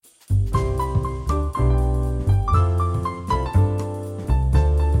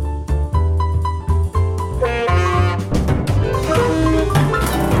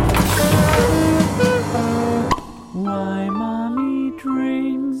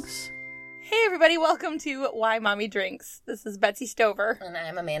Drinks. Hey everybody, welcome to Why Mommy Drinks. This is Betsy Stover. And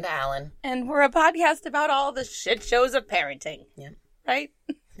I'm Amanda Allen. And we're a podcast about all the shit shows of parenting. Yep. Right?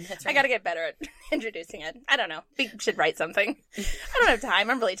 That's I gotta get better at introducing it. I don't know. We should write something. I don't have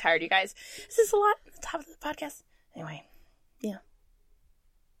time. I'm really tired, you guys. Is this a lot at the top of the podcast? Anyway, yeah.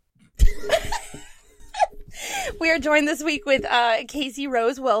 We are joined this week with Casey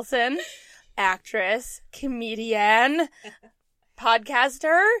Rose Wilson, actress, comedian,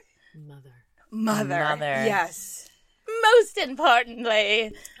 podcaster, Mother. Yes. Most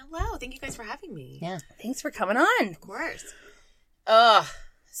importantly. Hello. Thank you guys for having me. Yeah. Thanks for coming on. Of course.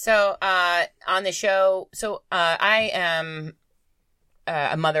 So on the show, I am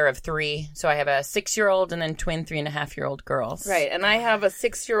a mother of three. So I have a 6-year-old and then twin 3.5-year-old girls. Right. And I have a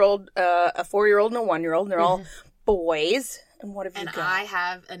 6-year-old, a 4-year-old, and a 1-year-old. And they're all boys. And what have you And got? I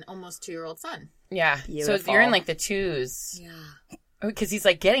have an almost 2-year-old son. Yeah. Beautiful. So you're in like the twos. Yeah. Because he's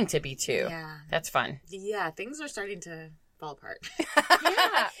like getting to be 2. Yeah. That's fun. Yeah. Things are starting to fall apart.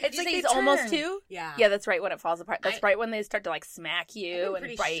 Yeah. It's like like he's they almost turn. 2? Yeah. Yeah, that's right when it falls apart. That's right when they start to like smack you I'm and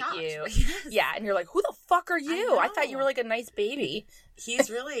pretty bite shocked, you. but yes. Yeah, and you're like, who the fuck are you? I thought you know. were like a nice baby.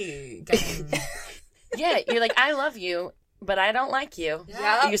 He's really getting... Yeah. You're like, I love you, but I don't like you.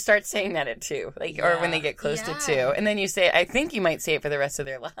 Yeah. You start saying that at 2, like, or when they get close to 2, and then you say, I think you might say it for the rest of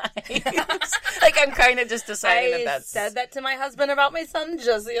their lives. Like I'm kind of just deciding I that's. said that to my husband about my son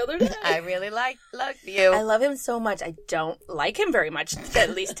just the other day. I really love you. I love him so much. I don't like him very much, at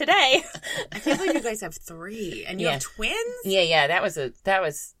least today. I can't believe you guys have 3. And you Yeah. have twins? Yeah. That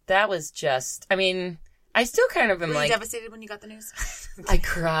was just. I mean, I still kind of am Were like. you devastated when you got the news? I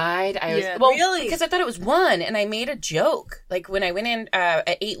cried. I was Yeah. Really? because I thought it was 1, and I made a joke. Like when I went in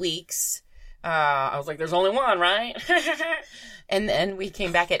at 8 weeks, I was like, "There's only 1, right?" And then we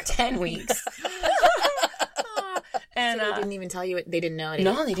came back at 10 weeks. And So they didn't even tell you they didn't know it.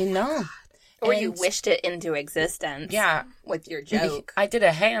 no, they didn't know. Or you And- wished it into existence. Yeah. With your joke. I did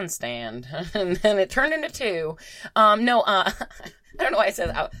a handstand, and then it turned into 2. I don't know why I said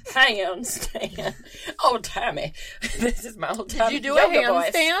that. Handstand. Old Tammy. This is my old Did Tammy you do a yoga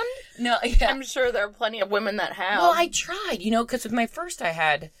voice. handstand? No, yeah. I'm sure there are plenty of women that have. Well, I tried, because with my first I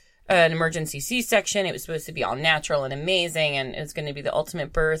had an emergency C-section. It was supposed to be all natural and amazing, and it was going to be the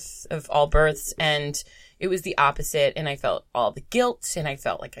ultimate birth of all births, and it was the opposite, and I felt all the guilt, and I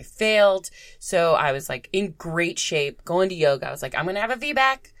felt like I failed. So I was like in great shape, going to yoga. I was like, I'm going to have a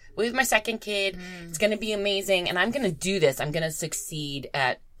VBAC with my second kid. It's going to be amazing, and I'm going to do this. I'm going to succeed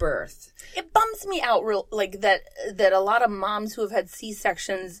at birth. It bums me out real like that a lot of moms who have had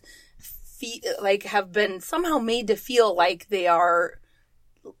C-sections have been somehow made to feel like they are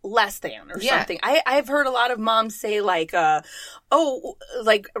less than or Yeah. something. I've heard a lot of moms say like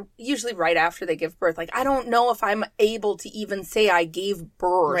usually right after they give birth, like, I don't know if I'm able to even say I gave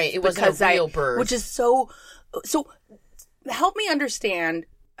birth. Right, it wasn't because a real birth. Which is so help me understand.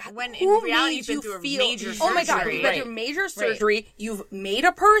 When in Who reality made you've been you through a feel- major Oh my God, surgery. you've been through major surgery. You've made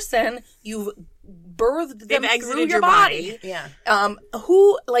a person. You've birthed them They've exited through your your body. body. Yeah.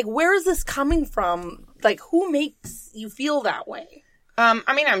 Where is this coming from? Like, who makes you feel that way?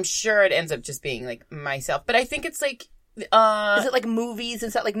 I mean, I'm sure it ends up just being like myself, but I think it's like, Is it like movies?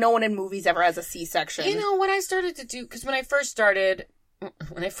 Is that like no one in movies ever has a C-section? what I started to do, because when I first started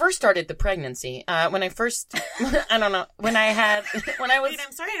the pregnancy, I don't know, when I was, Wait,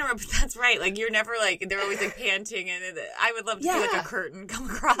 I'm sorry to interrupt, but that's right. Like, you're never like, they're always like panting, and I would love to see like a curtain come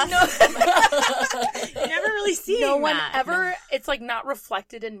across. No. You never really see no one that. ever. It's like not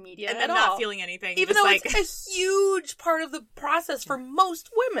reflected in media And at them all. not feeling anything. Even just though like, it's a huge part of the process for most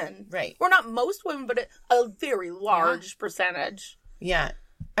women. Right. Or not most women, but a very large percentage. yeah.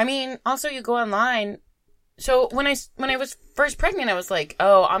 I mean, also you go online. So when I was first pregnant, I was like,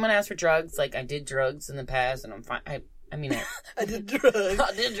 oh, I'm going to ask for drugs. Like, I did drugs in the past, and I'm fine. I did drugs.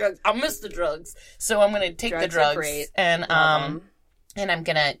 I did drugs. I missed the drugs. So I'm going to take the Drugs are drugs. great. And, Love 'em. and I'm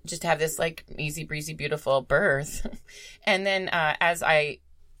going to just have this, like, easy breezy, beautiful birth. And then, as I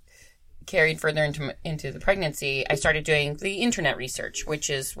carried further into the pregnancy, I started doing the internet research, which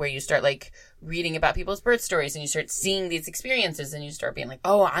is where you start, like, reading about people's birth stories, and you start seeing these experiences, and you start being like,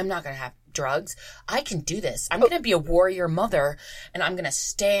 oh, I'm not going to have drugs. I can do this. I'm going to be a warrior mother, and I'm going to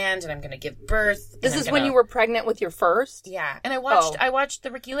stand, and I'm going to give birth. This is when you were pregnant with your first? Yeah. And I watched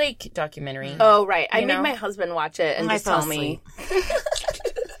the Ricky Lake documentary. Oh, right. I You made know? my husband watch it and I just fell tell me.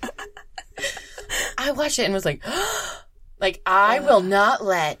 I watched it and was like, Like, I will not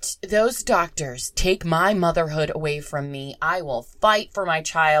let those doctors take my motherhood away from me. I will fight for my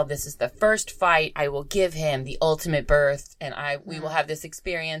child. This is the first fight. I will give him the ultimate birth, and we will have this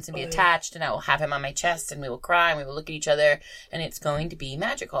experience and be attached, and I will have him on my chest, and we will cry, and we will look at each other, and it's going to be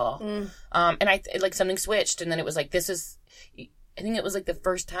magical. And like, something switched, and then it was like, I think it was like the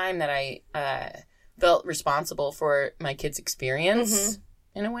first time that I felt responsible for my kid's experience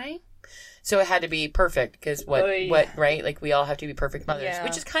in a way. So it had to be perfect because right? Like, we all have to be perfect mothers,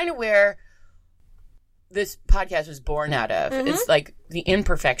 which is kind of where this podcast was born out of. It's like the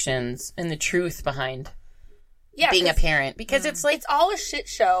imperfections and the truth behind being a parent, because it's like, it's all a shit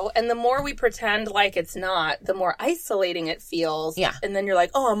show, and the more we pretend like it's not, the more isolating it feels. Yeah. And then you're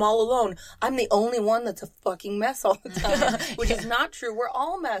like, oh, I'm all alone. I'm the only one that's a fucking mess all the time, which is not true. We're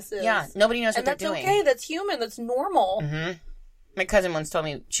all messes. Yeah, nobody knows what they're doing. And that's okay. That's human. That's normal. My cousin once told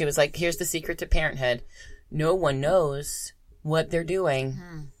me, she was like, here's the secret to parenthood. No one knows what they're doing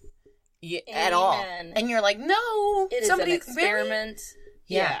at all. And you're like, no. It is an experiment.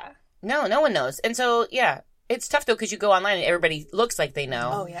 Really? Yeah. No one knows. And so, it's tough, though, because you go online and everybody looks like they know.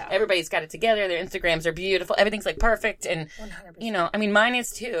 Oh, yeah. Everybody's got it together. Their Instagrams are beautiful. Everything's, like, perfect. And, 100%. I mean, mine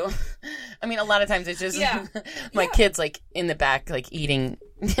is, too. I mean, a lot of times it's just my kids, like, in the back, like, eating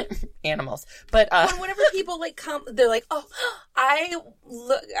animals. But whenever people, like, come, they're like, oh, I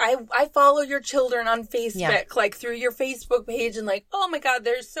follow your children on Facebook, like, through your Facebook page, and, like, oh, my God,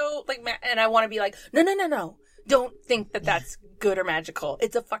 they're so, like, and I want to be like, no. Don't think that that's good or magical.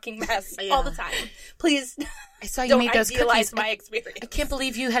 It's a fucking mess all the time. Please. I saw you made those cookies. My experience. I can't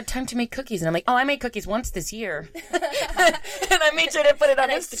believe you had time to make cookies. And I'm like, oh, I made cookies once this year. And I made sure to put it on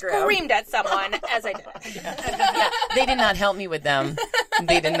Instagram. I screamed at someone as I did it. They did not help me with them.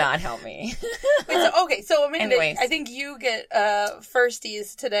 They did not help me. Wait, so Amanda, anyways. I think you get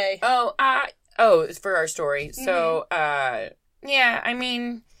firsties today. It's for our story. So, I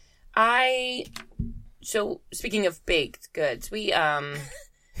mean, so speaking of baked goods, we,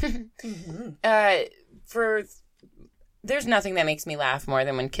 there's nothing that makes me laugh more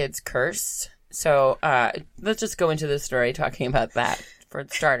than when kids curse. So, let's just go into the story talking about that for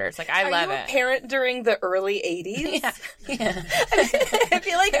starters. Like, I love it. Are you a parent during the early 80s? Yeah. I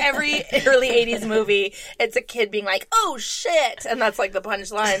feel like every early 80s movie, it's a kid being like, oh, shit. And that's like the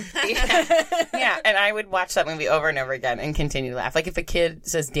punchline. Yeah, and I would watch that movie over and over again and continue to laugh. Like, if a kid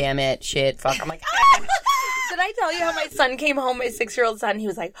says, damn it, shit, fuck, I'm like, ah! Did I tell you how my son came home, my 6-year-old son, he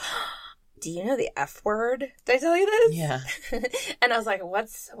was like, do you know the F word? Did I tell you this? Yeah. And I was like,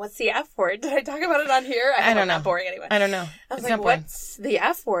 what's the F word? Did I talk about it on here? I don't know. Not boring anyway. I don't know. I was like, what's the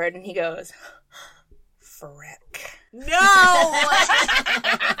F word? And he goes, frick. No! And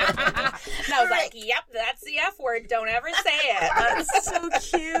I was like, yep, that's the F word. Don't ever say it. That's so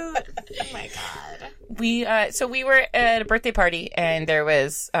cute. Oh my God. We were at a birthday party, and there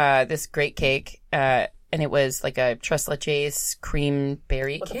was this great cake, and it was like a tres leches cream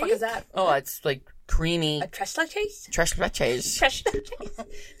berry cake. What the fuck is that? Oh, it's like creamy. A tres leches? Tres leches. Tres leches.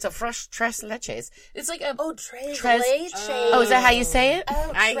 It's a fresh tres leches. It's like a... Oh, tres leches. Oh, is that how you say it?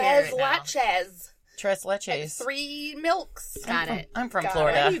 Oh, I hear tres it now. leches. Tres leches. 3 milks. Got it. I'm from Got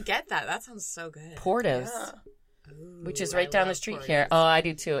Florida. Where do you get that? That sounds so good. Portos. Yeah. Ooh, Which is right down the street Portos. here. Oh, I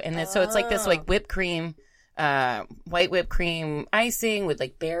do too. And then, so it's like this like whipped cream, white whipped cream icing with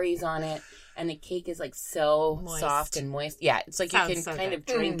like berries on it. And the cake is like so Moist. soft and moist. Yeah, it's like Sounds you can so kind good. of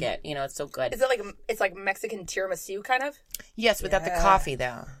drink it. You know, it's so good. Is it like, it's like Mexican tiramisu kind of? Yes, without the coffee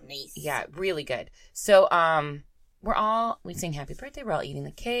though. Nice. Yeah, really good. So, we sing happy birthday. We're all eating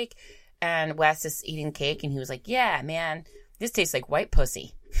the cake. And Wes is eating cake. And he was like, yeah, man, this tastes like white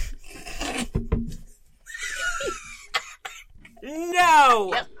pussy.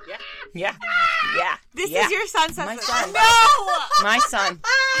 No! Yep. Yeah. This is your son's My husband. son. No! My son.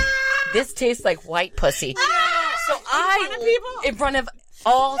 This tastes like white pussy. So in front of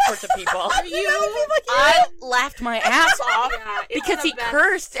all sorts of people. I laughed my ass off because he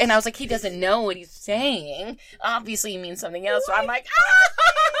cursed, and I was like, he doesn't know what he's saying. Obviously, he means something else. So I'm like,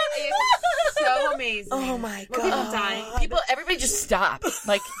 It's so amazing. Oh my God. Were people dying? Everybody just stopped.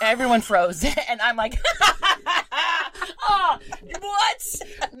 Like, everyone froze, and I'm like, oh, what?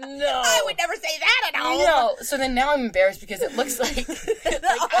 No. I would never say that at all. No. So then now I'm embarrassed because it looks like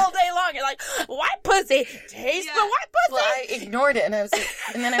all day long you're like, white pussy, taste the white pussy. Well, I ignored it, and I was like,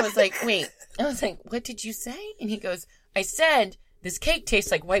 and then I was like, wait. I was like, what did you say? And he goes, I said, this cake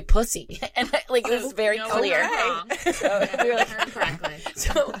tastes like white pussy. And it was very clear. Okay. So we were like, correctly.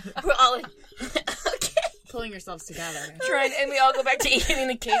 so we're all like, okay. Pulling yourselves together. Trying, and we all go back to eating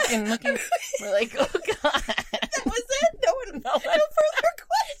the cake and looking. We're like, oh God. That was it? No further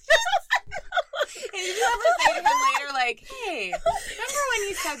questions. And did you ever say to him later, like,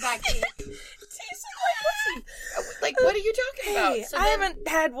 that cake. Tastes like white pussy. Like, what are you talking about? So I haven't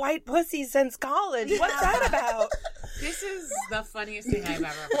had white pussy since college. What's that about? This is the funniest thing I've ever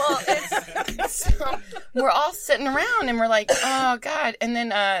heard. Well, so we're all sitting around and we're like, oh, God. And then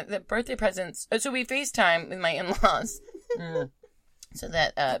the birthday presents. So we FaceTime with my in-laws so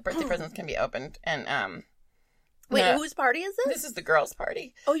that birthday presents can be opened. And wait, whose party is this? This is the girls'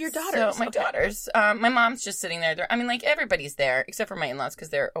 party. Oh, your daughters. So my daughters. My mom's just sitting there. I mean, like, everybody's there except for my in-laws because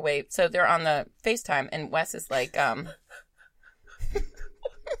they're away. So they're on the FaceTime. And Wes is like, I was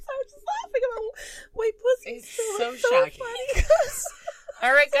just laughing about white pussy. It's so shocking. Funny.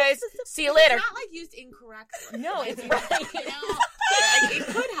 all right, guys, see you later. It's not like used incorrectly. No, it's right. You know, it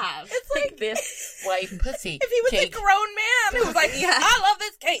could have. It's Like this white pussy. if he was cake. a grown man who was like, I love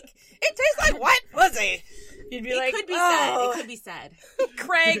this cake. It tastes like white pussy. You'd be It like, could be said. It could be said.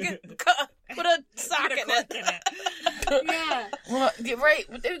 Craig, put a sock in it. Yeah. Well, you're right.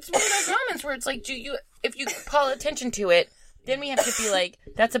 It's one of those moments where it's like, if you call attention to it, then we have to be like,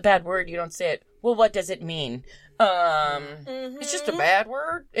 that's a bad word. You don't say it. Well, what does it mean? It's just a bad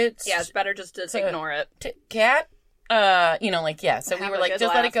word. It's better just to ignore it. Cat. Like, yeah. So we Have were a like, good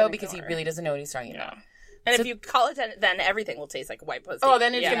just let it laugh go and because he ignore. really doesn't know what he's talking about. And So- if you call it, then everything will taste like white pussy. Oh,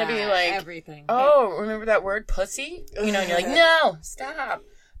 then it's gonna be like everything. Oh, remember that word, pussy? And you're like, no, stop.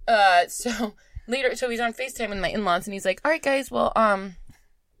 So later, so he's on FaceTime with my in-laws, and he's like, all right, guys, well, I'll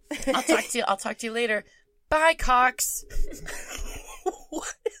talk to you later. Bye, Cox.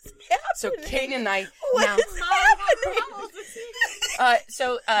 What is happening? So Kate and I What now. is happening?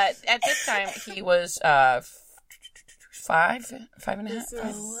 So at this time he was 5 and a half.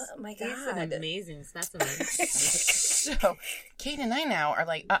 Oh my He's an god! amazing specimen. So Kate and I now are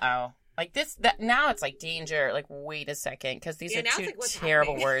like, like now it's like danger. Like, wait a second, because these are now it's two like, what's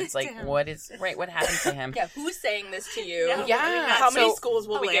terrible happening words. Like, to him? what happened to him? Yeah, who's saying this to you? Yeah. Yeah. How many So- schools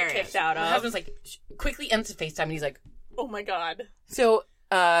will we get Hilarious. kicked out My of? husband's like, quickly ends the FaceTime, and he's like, Oh my god! so,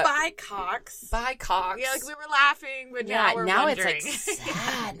 Bye, Cox. bye, Cox. Yeah, like we were laughing, but Yeah, now we're now wondering. it's like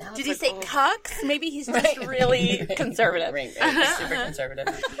sad. Now Did it's he like, say oh. cucks? Maybe he's just Right. really conservative. Right, super conservative.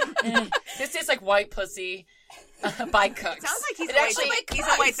 This is like white pussy by Cooks. Sounds like he's It a actually- he's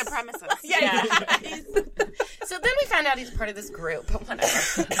a white supremacist. Yeah. So then we found out he's part of this group, but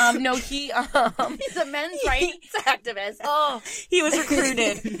whatever. No, he He's a men's rights activist. oh, He was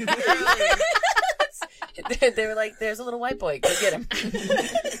recruited. they were like, "There's a little white boy, go get him."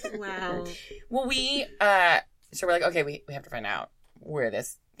 Wow. Well, so we're like, okay, we have to find out where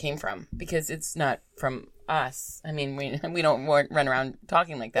this came from because it's not from us. I mean, we don't run around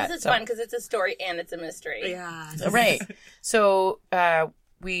talking like that. This is fun because it's a story and it's a mystery. Yeah. Right. So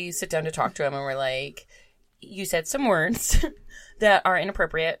we sit down to talk to him, and we're like, you said some words that are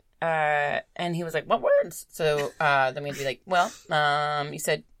inappropriate. And he was like, what words? So then we'd be like, well, you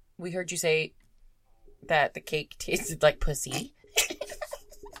said, we heard you say that the cake tasted like pussy.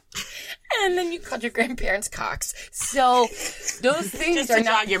 And then you called your grandparents cocks. So those things Just are to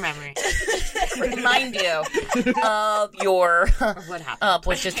not jog your memory. remind you of your What happened?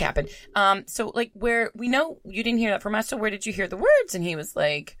 what just happened. So like where we know you didn't hear that from us, so where did you hear the words? And he was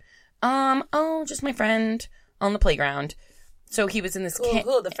like, just my friend on the playground. So he was in this camp.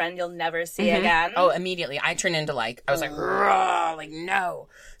 Cool, the friend you'll never see again. Oh, immediately. I turned into I was like, "Rah," like, no.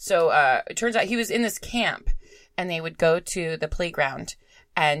 So it turns out he was in this camp and they would go to the playground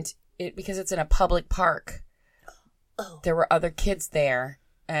and because it's in a public park, there were other kids there.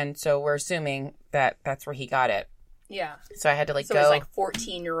 And so we're assuming that that's where he got it. Yeah. So I had to So go. it was like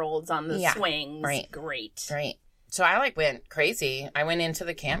 14-year-olds on the Yeah, swings. right. Great. Right. So I went crazy. I went into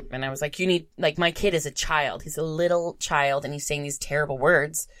the camp and I was like, you need, my kid is a child. He's a little child and he's saying these terrible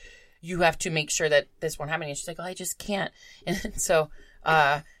words. You have to make sure that this won't happen. And she's like, I just can't. And so,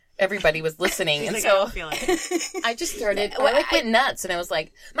 everybody was listening. And Like, so I don't feel it. I just started, I went nuts and I was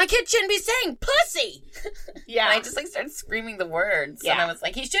like, my kid shouldn't be saying pussy. Yeah. And I just started screaming the words. Yeah. And I was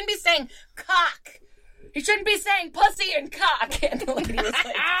like, he shouldn't be saying cock. He shouldn't be saying pussy and cock. And the lady was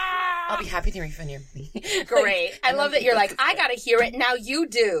like, I'll be happy to refund your money. Great. I love that you're like, I gotta hear it, now you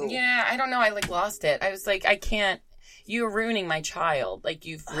do. Yeah, I don't know. I lost it. I was like, I can't. You're ruining my child. Like,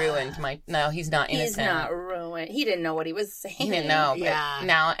 you've ruined my. No, he's not innocent. He's not ruined. He didn't know what he was saying. He didn't know. But Yeah.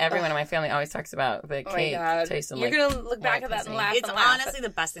 now everyone in my family always talks about the Oh my cake God. tasting You're like. gonna look back white at that pussy. and laugh. It's and laugh. honestly the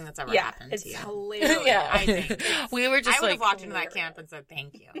best thing that's ever Yeah, happened it's to you. hilarious. Yeah, I think. We were just I would like, have walked into that camp and said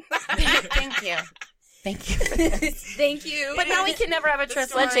thank you. thank you. Thank you. Thank you. But now we can never have a Tres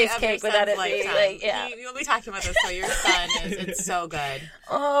Story Leches of cake your without son's it being lifetime. like, yeah. You'll be talking about this till your son is. It's so good.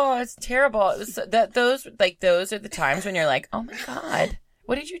 Oh, it's terrible. It was those are the times when you're like, oh my God,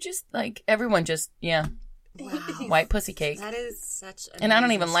 what did you just, everyone just, yeah. Wow. White pussy cake. That is such an And I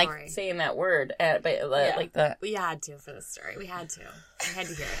don't even story. like saying that word, but like the... We had to for this story. We had to hear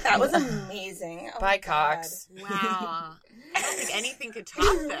it. That was amazing. Oh By my Cox. God. Wow. I don't think anything could top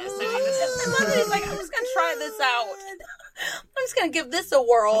this. I mean, this is... He's like, I'm just going to try this out. I'm just going to give this a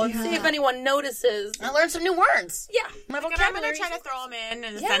whirl and see if anyone notices. I learned some new words. Yeah. My I'm vocabulary. going to try to throw them in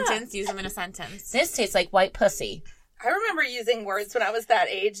a sentence, use them in a sentence. This tastes like white pussy. I remember using words when I was that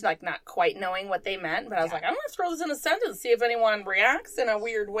age, like not quite knowing what they meant, but I was like, I'm going to throw this in a sentence, see if anyone reacts in a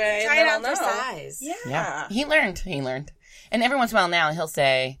weird way. Try and it then out I'll for know. size. Yeah. He learned. And every once in a while now he'll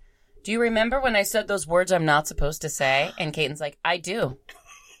say, do you remember when I said those words I'm not supposed to say? And Caden's like, I do.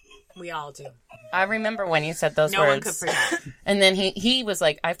 We all do. I remember when you said those words. No one could forget. And then he was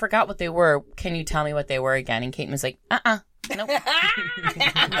like, I forgot what they were. Can you tell me what they were again? And Caden was like, nope.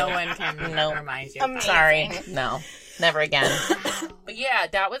 No one can remind you. Sorry. No. Never again. But yeah,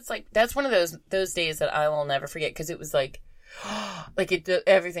 that's one of those days that I will never forget, because it was like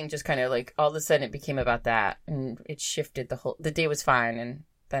everything just kind of like all of a sudden it became about that, and it shifted the day was fine, and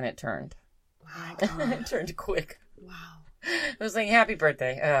then it turned. Wow. It turned quick. Wow. It was like, happy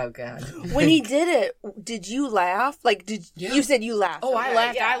birthday. Oh God. When he did it, did you laugh? Like, you said you laughed. Oh, I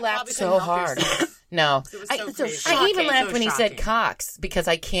laughed. Yeah. I laughed Probably so couldn't help hard. yourself. No, It was I so crazy. even laughed So when he said shocking. cocks, because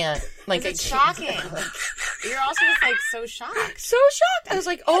I can't. Like, It's shocking. You're also just like so shocked. So shocked. I was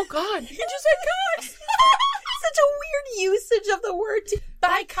like, oh God, you just said cocks. Such a weird usage of the word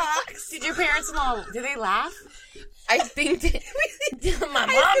by Cox. Did your parents-in-law, did they laugh? I think my mom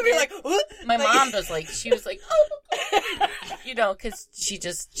I did. like, what? My mom was like, she was like, oh. Because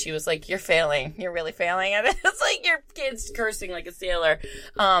she was like, you're failing. You're really failing at it. It's like your kid's cursing like a sailor.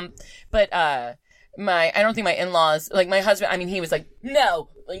 But I don't think my in-laws, like my husband, I mean, he was like, no,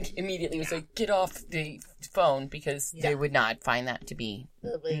 like immediately was like, get off the phone, because they would not find that to be,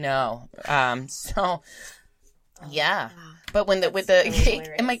 no. So, yeah. But with the cake,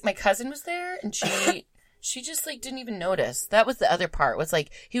 and my cousin was there, and she just, like, didn't even notice. That was the other part. Was,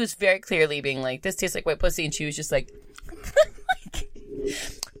 like, he was very clearly being like, this tastes like white pussy, and she was just like,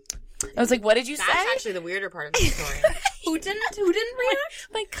 I was like, what did you say? That's actually the weirder part of the story. Who didn't react?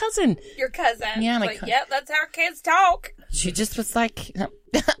 My cousin. Your cousin. Yeah, my like, yep, that's how kids talk. She just was like,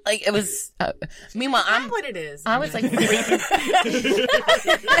 like, it was, meanwhile, That's what it is. I was like,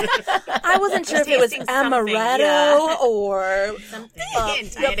 I wasn't sure if it was tasting something, amaretto or Something.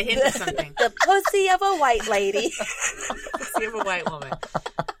 Hint. I had a hint of something. the pussy of a white lady. See of a white woman.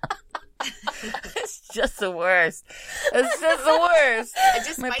 it's just the worst. It's just the worst.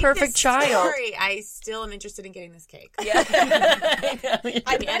 Despite My perfect this child. Story, I still am interested in getting this cake. Yeah. I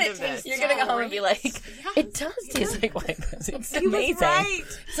the bet end it of tastes this. You're going to go home and be like, it does taste like white pussy. It's amazing. Right.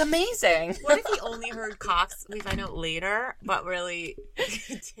 It's amazing. What if he only heard Cox? We find out later, but really,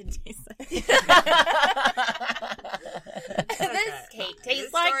 it did taste like. This cake tastes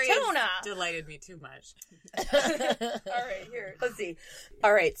This like story has tuna. delighted me too much. All right, here. Let's see.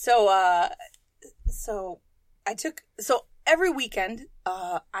 All right, so every weekend,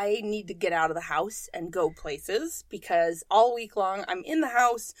 I need to get out of the house and go places, because all week long I'm in the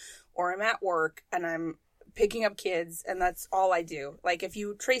house or I'm at work and I'm picking up kids, and that's all I do. Like, if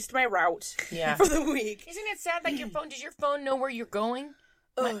you traced my route for the week. Isn't it sad? Like, does your phone know where you're going?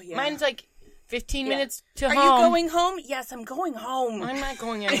 Oh, yeah. Mine's like 15 minutes to Are home. you going home? Yes, I'm going home. I'm not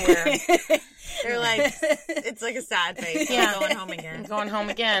going anywhere. They're like, it's like a sad face. Yeah. I'm going home again. I'm going home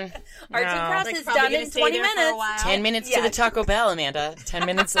again. Arts and crafts Like, is probably done gonna in stay 20 there for a minutes. while. 10 minutes to Yeah. the Taco Bell, Amanda. 10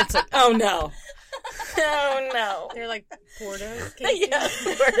 minutes. It's like, oh no. Oh no. They're like Portos. Yeah.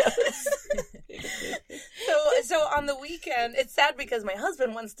 So on the weekend, it's sad because my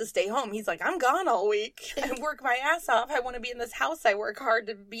husband wants to stay home. He's like, I'm gone all week. I work my ass off. I want to be in this house I work hard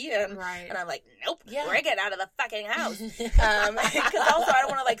to be in. Right. And I'm like, nope, Yeah. we're getting out of the fucking house. Because also I don't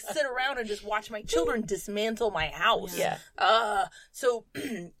want to like sit around and just watch my children dismantle my house. Yeah. So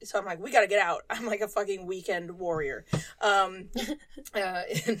I'm like, we got to get out. I'm like a fucking weekend warrior. But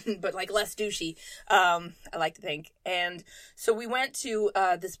like less douchey. I like to think. And so we went to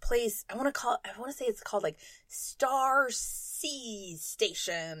this place. I want to say it's called like Star Sea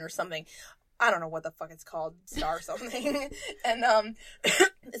Station or something. I don't know what the fuck it's called, Star something. And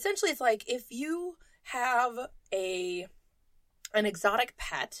essentially it's like if you have an exotic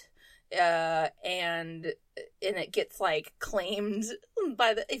pet and it gets like claimed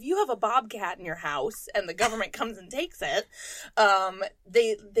by if you have a bobcat in your house and the government comes and takes it,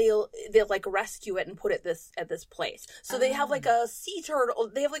 they'll like rescue it and put it at this place. So they have like a sea turtle.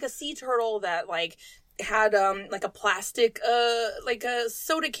 They have like a sea turtle that like had like a plastic like a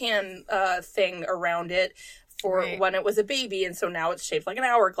soda can thing around it for when it was a baby, and so now it's shaped like an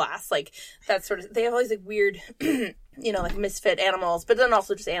hourglass. Like that sort of. They have all these like weird, like misfit animals, but then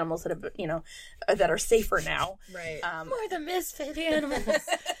also just animals that have, that are safer now. Right. More the misfit animals.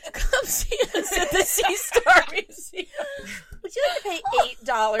 Come see us at the Sea Star Museum. Would you like to pay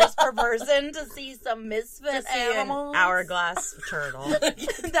 $8 per person to see some misfit animals? An hourglass turtle.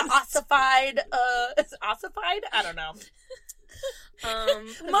 The ossified, is it ossified? I don't know. Mom,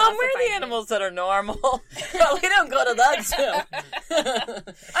 where are the animals that are normal? Well, we don't go to that zoo.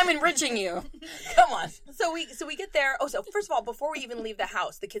 I'm enriching you. Come on. So we get there. Oh, so first of all, before we even leave the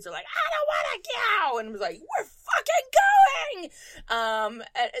house, the kids are like, I don't want a cow, and we're like, we're fucking going.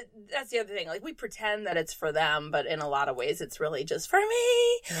 That's the other thing. Like, we pretend that it's for them, but in a lot of ways, it's really just for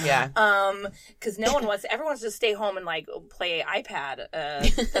me. Yeah. Because everyone wants to stay home and like play iPad.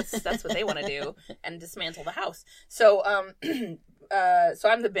 That's what they want to do, and dismantle the house. So so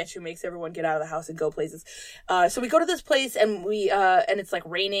I'm the bitch who makes everyone get out of the house and go places. So we go to this place, and and it's like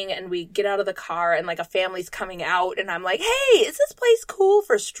raining, and we get out of the car, and like a family's coming out, and I'm like, hey, is this place cool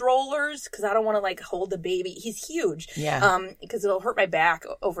for strollers? Because I don't want to like hold the baby. He's huge. Yeah. Because it'll hurt my back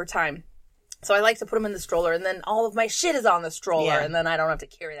over time. So I like to put him in the stroller, and then all of my shit is on the stroller, and then I don't have to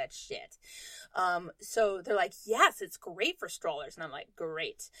carry that shit. So they're like, yes, it's great for strollers. And I'm like,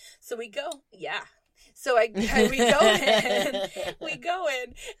 great. So we go, yeah. So we go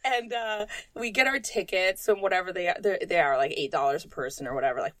in, and we get our tickets, and whatever they are like $8 a person or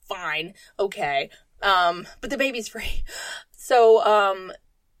whatever. Like, fine, okay, but the baby's free. So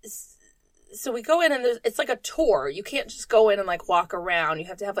we go in, and it's like a tour. You can't just go in and like walk around. You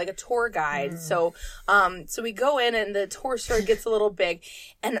have to have like a tour guide. So we go in, and the tour sort of gets a little big,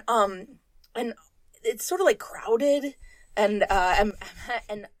 and it's sort of like crowded. And I'm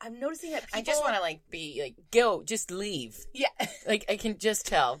noticing that people... I just want to go, just leave. Yeah. Like, I can just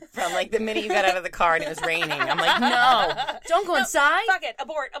tell from like the minute you got out of the car and it was raining. I'm like, no, don't go inside. Fuck it,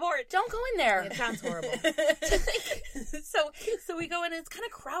 abort. Don't go in there. It sounds horrible. So we go in, and it's kind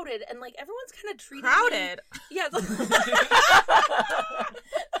of crowded, and like everyone's kind of treating crowded. Me, yeah.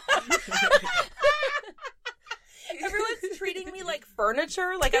 Everyone's treating me like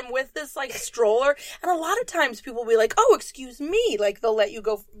furniture, like I'm with this like stroller, and a lot of times people will be like, oh, excuse me, like they'll let you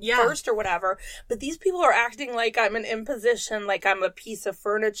go first or whatever, but these people are acting like I'm an imposition, like I'm a piece of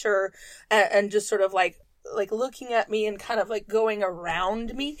furniture, and just sort of like looking at me and kind of like going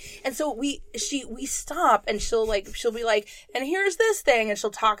around me. And so we stop, and she'll be like, and here's this thing, and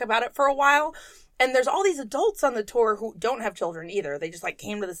she'll talk about it for a while. And there's all these adults on the tour who don't have children either. They just like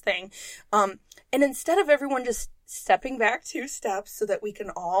came to this thing. And instead of everyone just stepping back 2 steps so that we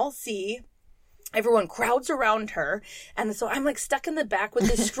can all see, everyone crowds around her. And so I'm like stuck in the back with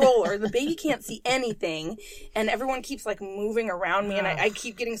this stroller. The baby can't see anything. And everyone keeps like moving around me. And I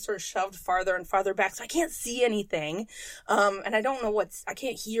keep getting sort of shoved farther and farther back. So I can't see anything. And I don't know I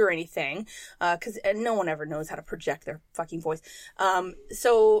can't hear anything. Cause no one ever knows how to project their fucking voice.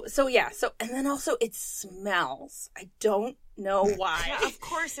 So, and then also it smells. I don't know why. Yeah, of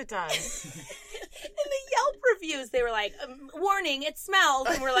course it does. In the Yelp reviews, they were like, warning, it smells.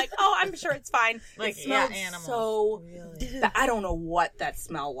 And we're like, oh, I'm sure it's fine. Like, it smelled animals. So really? I don't know what that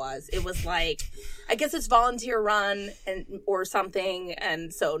smell was. It was like, I guess it's volunteer run or something.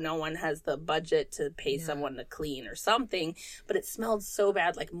 And so no one has the budget to pay someone to clean or something. But it smelled so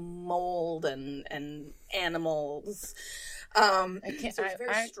bad, like mold and animals. I can't. So it's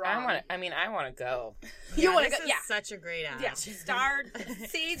very strong. I want to go. You want to go? Yeah, such a great ad. Yeah, star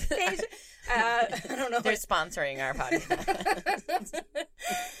stage. I don't know. They're sponsoring our podcast.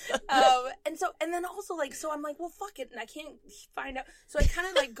 And then also like, so I'm like, well, fuck it, and I can't find out. So I kind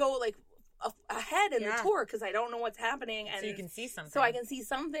of like go like ahead in the tour because I don't know what's happening, and so you can see something. So I can see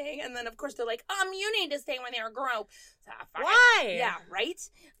something, and then of course they're like, you need to stay with your group. So, why? Yeah, right.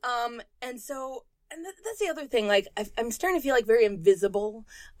 And that's the other thing. Like, I'm starting to feel like very invisible.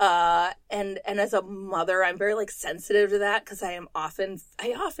 And as a mother, I'm very like sensitive to that because I often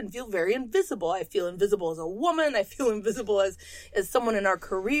feel very invisible. I feel invisible as a woman. I feel invisible as someone in our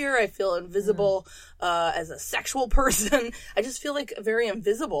career. I feel invisible, as a sexual person. I just feel like very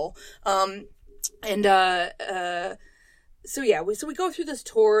invisible. So we go through this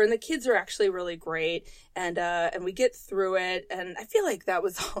tour, and the kids are actually really great, and we get through it, and I feel like that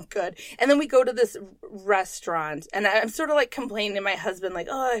was all good. And then we go to this restaurant, and I'm sort of like complaining to my husband, like,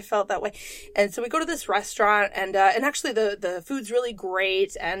 oh, I felt that way. And so we go to this restaurant, and actually the food's really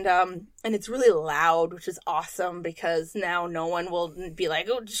great, and it's really loud, which is awesome because now no one will be like,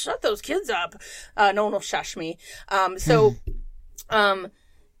 oh, shut those kids up. No one will shush me.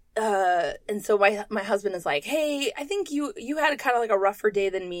 so my husband is like, hey, I think you had kind of like a rougher day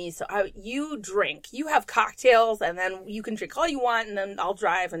than me. So you drink, you have cocktails, and then you can drink all you want, and then I'll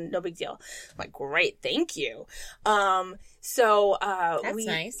drive, and no big deal. I'm like, great, thank you. So that's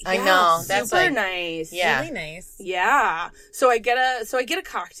nice. Yeah, I know. That's super nice. Yeah. Really nice. Yeah. So I get a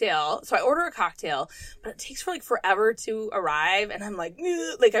cocktail. So I order a cocktail, but it takes forever to arrive, and I'm like,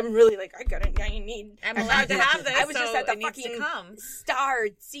 ugh, like I'm really like I'm allowed to have this. I was just at the it needs to fucking come. Star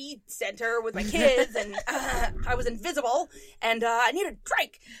Seed Center with my kids, and I was invisible, and I need a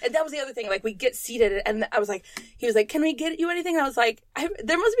drink. And that was the other thing. Like, we get seated, and I was like, he was like, can we get you anything? And I was like,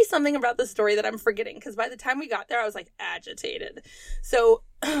 there must be something about this story that I'm forgetting, because by the time we got there, I was like agitated. So,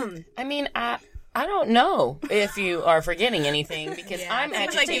 I mean, I don't know if you are forgetting anything, because I'm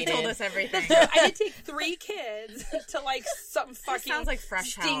agitated. Like you told us everything. I did take 3 kids to like some fucking sounds like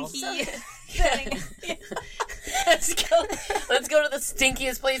Fresh stinky thing. Let's go to the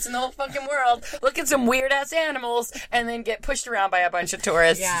stinkiest place in the whole fucking world, look at some weird ass animals, and then get pushed around by a bunch of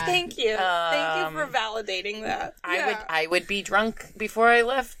tourists. Yeah. Thank you for validating that. I would be drunk before I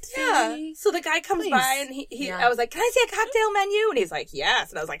left. Yeah. So the guy comes by, and he I was like, can I see a cocktail menu? And he's like, yes.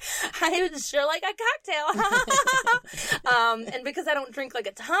 And I was like, I would sure like a cocktail. And because I don't drink like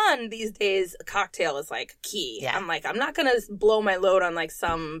a ton these days, a cocktail is like key. Yeah. I'm like, I'm not gonna blow my load on like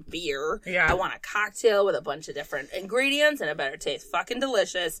some beer. Yeah. I want a cocktail with a bunch of different ingredients, and it better taste fucking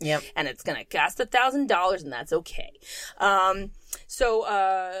delicious. Yep. And it's gonna cost $1,000, and that's okay. So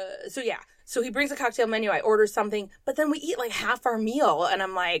yeah. So he brings a cocktail menu. I order something, but then we eat like half our meal, and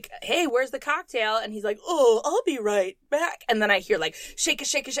I'm like, "Hey, where's the cocktail?" And he's like, "Oh, I'll be right back." And then I hear like, "Shake it,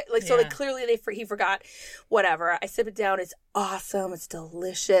 shake it, shake." Like, so like clearly he forgot. Whatever. I sip it down. It's awesome. It's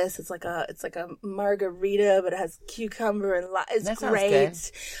delicious. It's like a margarita, but it has cucumber and it's that great.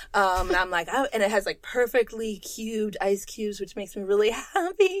 Sounds good. And I'm like, oh, and it has like perfectly cubed ice cubes, which makes me really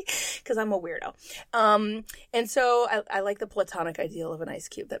happy because I'm a weirdo. And so I like the platonic ideal of an ice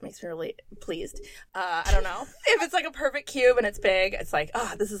cube. That makes me really pleased. I don't know if it's like a perfect cube and it's big. It's like,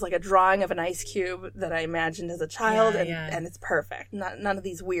 oh, this is like a drawing of an ice cube that I imagined as a child, and it's perfect. None of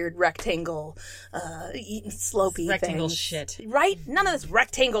these weird rectangle, slopey rectangle things. Shit. Right? None of this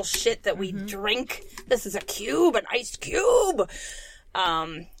rectangle shit that we drink. This is a cube, an ice cube.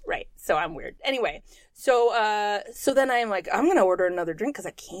 Right. So I'm weird. Anyway, so then I'm like, I'm going to order another drink because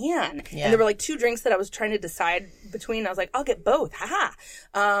I can. Yeah. And there were like 2 drinks that I was trying to decide between. I was like, I'll get both. Haha.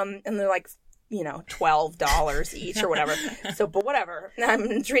 And they're like, $12 each or whatever. So, but whatever.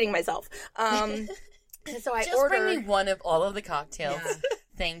 I'm treating myself. And so I Just order. bring me one of all of the cocktails. Yeah.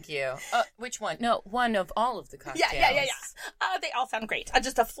 Thank you. Which one? No, one of all of the cocktails. Yeah. They all sound great.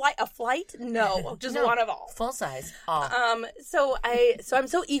 Just a flight? No, just one of all. Full size. All. So I'm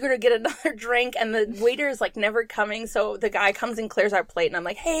so eager to get another drink, and the waiter is like never coming. So the guy comes and clears our plate, and I'm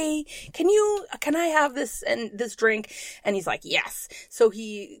like, hey, can I have this and this drink? And he's like, yes. So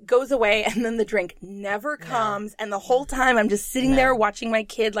he goes away, and then the drink never comes. And the whole time I'm just sitting there watching my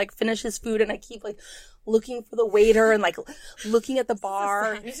kid like finish his food, and I keep like looking for the waiter and like looking at the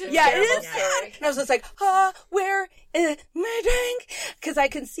bar. It is sad. And I was just like, where is my drink? Because I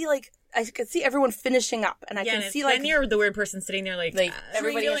can see everyone finishing up, and I can see like. Then you're the weird person sitting there like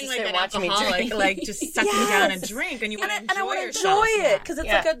everybody feeling like an watching alcoholic, me drink. like just sucking down a drink, and you want to enjoy I yourself. enjoy it because it's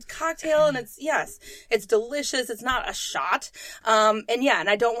like a cocktail, and it's delicious. It's not a shot, and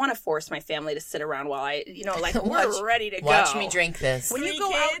I don't want to force my family to sit around while I, we're ready to go. Watch me drink this. When you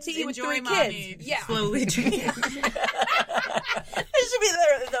go out to eat with 3 kids, slowly drink. This should be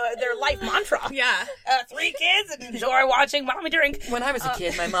their life mantra. Yeah, 3 kids and enjoy watching mommy drink. When I was a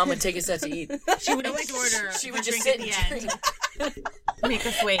kid, my mom would take us out to eat. She would always order. She would just sit at the end. Make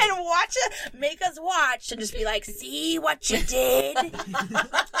us wait. And make us watch, and just be like, see what you did?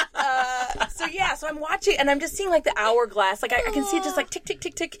 So I'm watching, and I'm just seeing like the hourglass. Like I can see it just like tick, tick,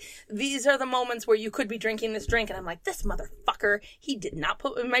 tick, tick. These are the moments where you could be drinking this drink, and I'm like, this motherfucker, he did not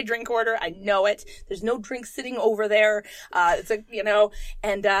put in my drink order. I know it. There's no drink sitting over there. It's a,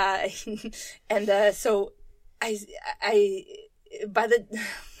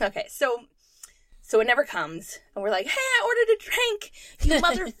 so So it never comes. And we're like, hey, I ordered a drink. You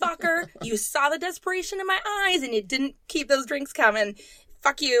motherfucker. You saw the desperation in my eyes and you didn't keep those drinks coming.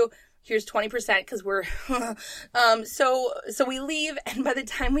 Fuck you. Here's 20% because we're... So we leave, and by the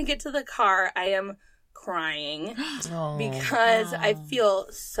time we get to the car, I am crying because I feel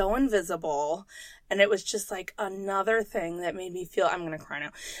so invisible. And it was just like another thing that made me feel, I'm going to cry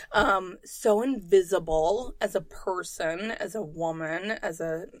now, so invisible as a person, as a woman, as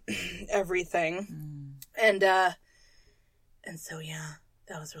a everything. And so, yeah,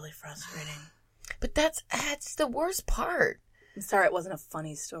 that was really frustrating. But that's the worst part. I'm sorry it wasn't a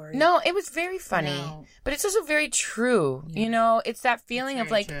funny story. No, it was very funny. No. But it's also very true. Yeah. You know, it's that feeling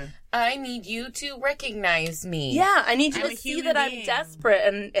of like, true. I need you to recognize me. Yeah, I need you I'm to a see human that being. I'm desperate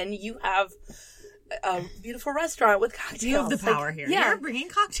and you have a beautiful restaurant with cocktails. You have the power here. Yeah. You're bringing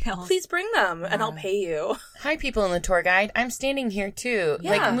cocktails. Please bring them and I'll pay you. Hi, people in the tour guide. I'm standing here too.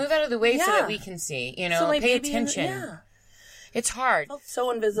 Yeah. Like, move out of the way so Yeah. that we can see. You know, So my pay baby attention. yeah. It's hard. Felt so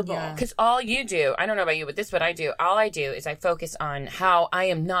invisible. Yeah. Because all you do, I don't know about you, but this is what I do. All I do is I focus on how I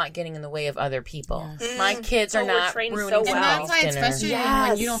am not getting in the way of other people. My kids are Oh, we're not trained ruining so And well. that's why it's dinner. frustrating Yes.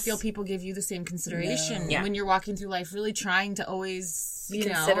 when you don't feel people give you the same consideration. Yeah. When you're walking through life really trying to always, Be you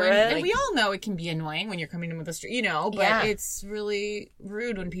know, considerate. and we all know it can be annoying when you're coming in with a street, you know, but Yeah. it's really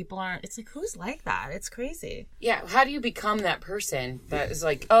rude when people aren't, it's like, who's like that? It's crazy. Yeah, how do you become that person that is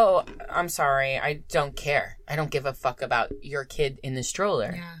like, oh, I'm sorry, I don't care. I don't give a fuck about your kid in the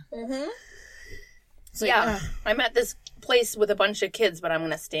stroller. Yeah. It's like, Yeah, I'm at this place with a bunch of kids, but I'm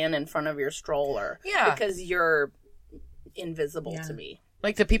going to stand in front of your stroller. Yeah. Because you're invisible Yeah. to me.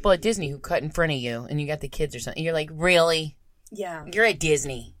 like the people at Disney who cut in front of you and you got the kids or something. You're like, really? Yeah. You're at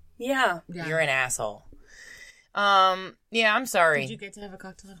Disney. Yeah. Yeah. You're an asshole. Yeah, I'm sorry. Did you get to have a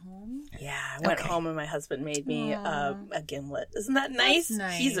cocktail at home? Yeah, I went home and my husband made me a gimlet. Isn't that nice?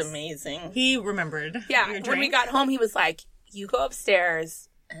 nice. He's amazing. He remembered. Yeah, your when drink. we got home, he was like, you go upstairs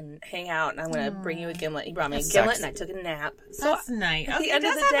and hang out, and I'm going to bring you a gimlet. He brought me a gimlet, sucks. and I took a nap. So That's nice. at the Okay, end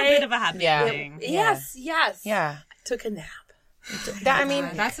of it the does have day- a bit of a happy Yeah. ending. yes, yes. Yeah. I took a nap. That, I mean,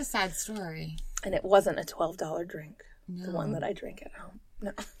 That's a sad story. And it wasn't a $12 drink, the one that I drank at home.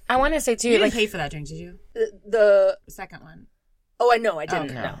 No. I want to say too, You didn't like, pay for that drink, did you? The The second one. oh, I know, I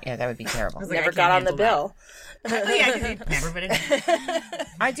didn't. no, No. yeah, that would be terrible. like, Never I got on can't the handle bill. Yeah, 'cause he never put it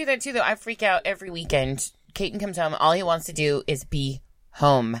in. I do that too, though. I freak out every weekend. Caden comes home. All he wants to do is be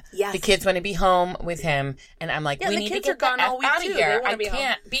home. Yes. The kids want to be home with him, and I'm like, Yeah, we the need kids to are get the gone all F week, out of too. They here. wanna I be home.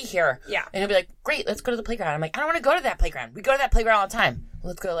 can't be here. Yeah. And he'll be like, great, let's go to the playground. I'm like, I don't want to go to that playground. We go to that playground all the time.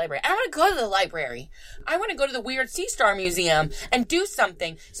 Let's go to the library. I don't want to go to the library. I want to go to the weird Sea Star Museum and do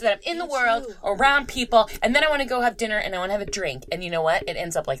something so that I'm in the world, around people, and then I want to go have dinner and I want to have a drink. And you know what? It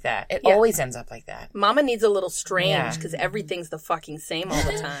ends up like that. It always ends up like that. Mama needs a little strange Yeah. because everything's the fucking same all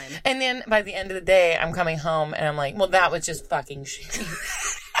the time. And then by the end of the day, I'm coming home and I'm like, well, that was just fucking shit.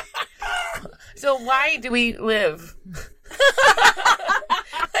 So why do we live?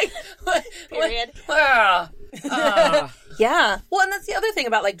 Like, Period. Yeah. Well, and that's the other thing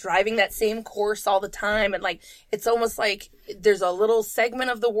about like driving that same course all the time. And like, it's almost like there's a little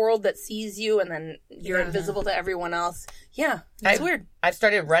segment of the world that sees you and then you're invisible to everyone else. Yeah. It's weird. I've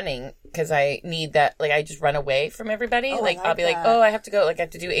started running because I need that. Like, I just run away from everybody. I Like, like I'll be like, that. oh, I have to go. Like, I have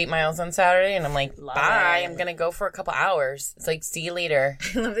to do 8 miles on Saturday. And I'm like, bye. it. I'm going to go for a couple hours. It's like, see you later.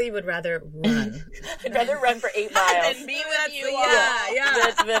 I love that you would rather run. I'd rather run for 8 miles. And be with you all.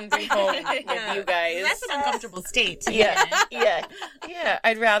 yeah. Than be home with you guys. That's an uncomfortable state. To Yeah, be in. yeah.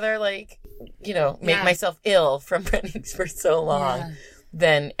 I'd rather make Yeah. myself ill from running for so long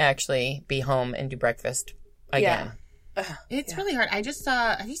than actually be home and do breakfast again. It's really hard. I just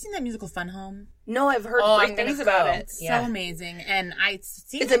saw. Have you seen that musical Fun Home? No, I've heard Oh, great I'm gonna things about go. it. Yeah. So amazing, and I've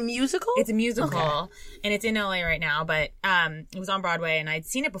seen It's a musical? It's a musical, and it's in LA right now. But it was on Broadway, and I'd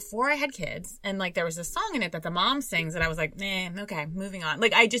seen it before I had kids. And like, there was a song in it that the mom sings that I was like, okay, moving on.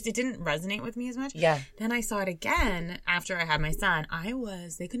 Like, it didn't resonate with me as much. Yeah. Then I saw it again after I had my son.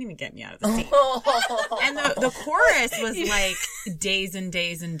 They couldn't even get me out of the seat. And the chorus was like days and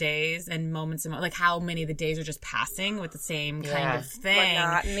days and days and moments and like how many of the days are just passing with the same kind of thing.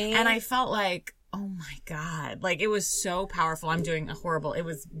 Monotony. And I felt like, oh my God, like it was so powerful. I'm doing a horrible. It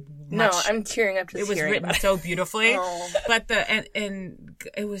was much, I'm tearing up just it was hearing written about it. so beautifully, Oh. but and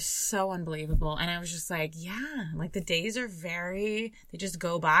it was so unbelievable. And I was just like, yeah, like the days are they just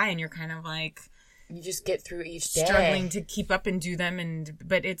go by, and you're kind of like You just get through each day. struggling to keep up and do them,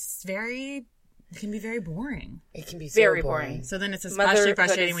 but it can be very boring. It can be so Very boring. boring. So then it's Motherhood especially is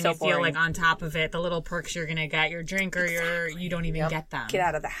frustrating when so you feel boring. like on top of it, the little perks you're gonna get, your drink or you don't even get them. Get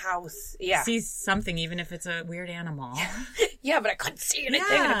out of the house. Yeah. See something, even if it's a weird animal. Yeah, but I couldn't see anything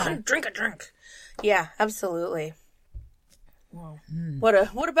and Yeah. I couldn't drink a drink. Yeah, absolutely. Wow.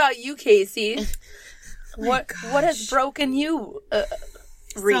 What about you, Casey? what has broken you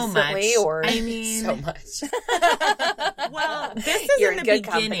recently? much. Or I mean, So much. well, this is You're in in the good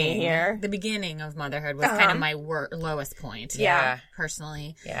company beginning. here. The beginning of motherhood was kind of my lowest point. Yeah.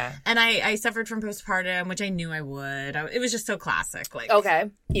 personally. Yeah. And I suffered from postpartum, which I knew I would. It was just so classic. Like, okay,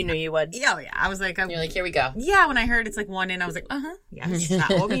 you knew you would. yeah, I was like, You're like, here we go. yeah, when I heard it's like 1 in, I was like, yes, that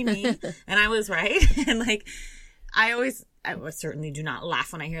will be me. And I was right. And like, certainly do not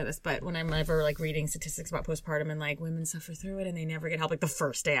laugh when I hear this, but when I'm ever like reading statistics about postpartum and like women suffer through it and they never get help, like the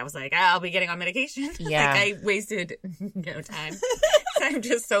first day I was like, I'll be getting on medication. Yeah. Like I wasted no time. I'm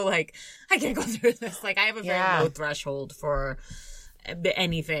just so like, I can't go through this. Like I have a very low threshold for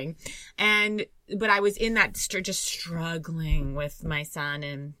anything. But I was in that just struggling with my son,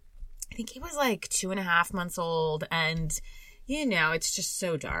 and I think he was like 2.5 months old, and you know, it's just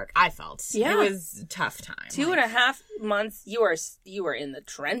so dark. I felt it was a tough time. 2.5 months. You are in the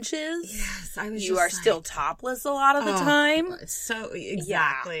trenches. Yes, I was. You are still topless a lot of the time. So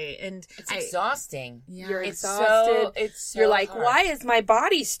exactly, and it's exhausting. Yeah. You're exhausted. You're like, hard. why is my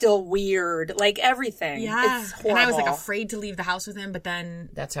body still weird? Like everything. Yeah, it's horrible. And I was like afraid to leave the house with him, but then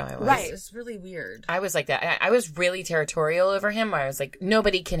that's how I was. Right, it was really weird. I was like that. I was really territorial over him. Where I was like,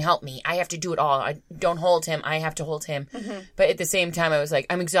 nobody can help me. I have to do it all. I don't hold him. I have to hold him. Mm-hmm. But at the same time, I was like,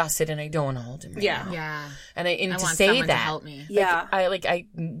 I'm exhausted and I don't want to hold him right now. Yeah. And I want to say someone that. To help me. Yeah.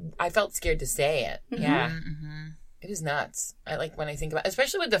 I felt scared to say it. Mm-hmm. Yeah. Mm-hmm. It was nuts. I like when I think about,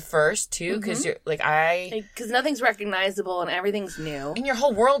 especially with the first two, because you're like because nothing's recognizable and everything's new, and your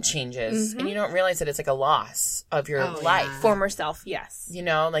whole world changes, and you don't realize that it's like a loss of your life, former self. Yes, you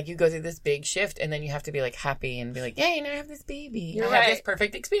know, like you go through this big shift, and then you have to be like happy and be like, "Yay, now I have this baby. I have this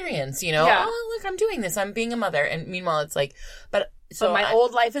perfect experience." You know, oh look, I'm doing this. I'm being a mother, and meanwhile, it's like, but my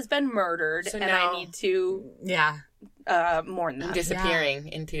old life has been murdered, and now I need to mourn that. I'm disappearing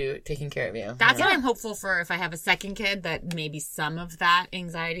into taking care of you. That's what I'm hopeful for if I have a second kid, that maybe some of that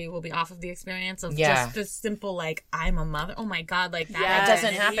anxiety will be off of the experience of just the simple, like, I'm a mother. Oh my God, like that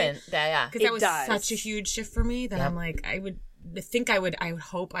doesn't happen. Because that was such a huge shift for me that I'm like, I would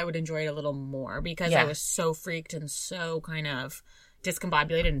hope I would enjoy it a little more because I was so freaked and so kind of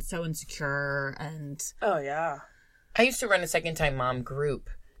discombobulated and so insecure and... Oh, yeah. I used to run a second-time mom group,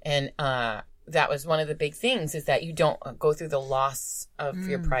 and that was one of the big things, is that you don't go through the loss of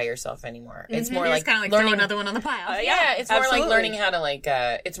your prior self anymore. It's more like kind of like learning another one on the pile. It's more like learning how to like.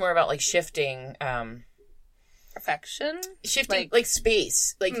 It's more about like shifting. Affection, shifting like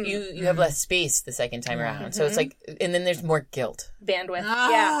space. Like you have less space the second time around, so it's like, and then there's more guilt, bandwidth.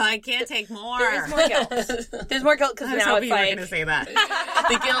 Oh, I can't take more. There's more guilt. There's more guilt because now it's like going to say that.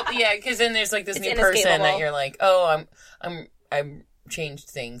 The guilt, because then there's like this new person that you're like, oh, I'm changed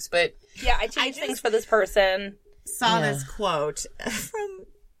things, but I changed things for this person. Saw this quote from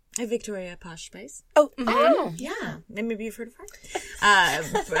a Victoria Posh Spice. Oh, yeah. Maybe you've heard of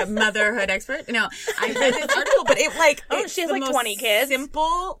her. Motherhood expert. No, I read this article, but she has like 20 kids.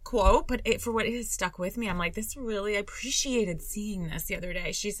 Simple quote, but for what it has stuck with me, I'm like, I appreciated seeing this the other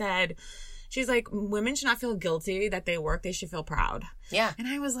day. She's like, women should not feel guilty that they work. They should feel proud. Yeah. And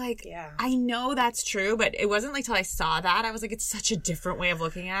I was like, I know that's true, but it wasn't like till I saw that. I was like, it's such a different way of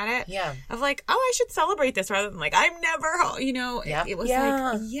looking at it. Yeah. Of like, oh, I should celebrate this rather than like, I'm never, it was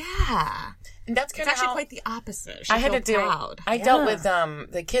like, And that's kind of actually quite the opposite. I had to deal. I dealt with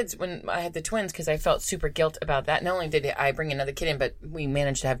the kids when I had the twins because I felt super guilt about that. Not only did I bring another kid in, but we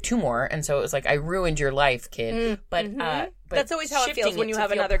managed to have 2 more, and so it was like I ruined your life, kid. But that's always how it feels when you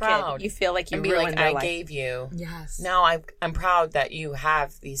have another kid. You feel like you ruined their life. I gave you. Yes. Now I'm proud that you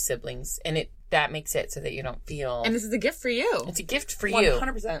have these siblings, and that makes it so that you don't feel. And this is a gift for you. It's a gift for you.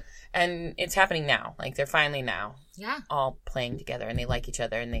 100%. And it's happening now. Like they're finally now. Yeah. All playing together, and they like each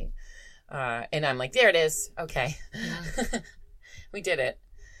other, and they. And I'm like, there it is. Okay. Yeah. We did it.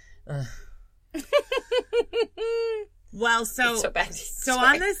 Well, so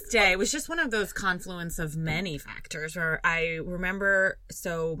on this day, it was just one of those confluence of many factors where I remember,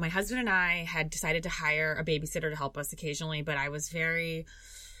 so my husband and I had decided to hire a babysitter to help us occasionally, but I was very,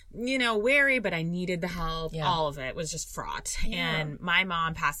 wary, but I needed the help. Yeah. All of it was just fraught. Yeah. And my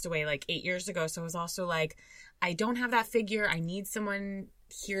mom passed away like 8 years ago. So it was also like, I don't have that figure. I need someone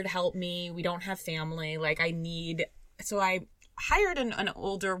here to help me. We don't have family. So I hired an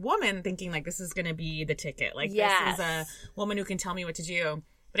older woman thinking like this is going to be the ticket. Like this is a woman who can tell me what to do.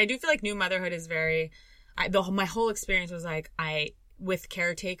 But I do feel like new motherhood is my whole experience was like with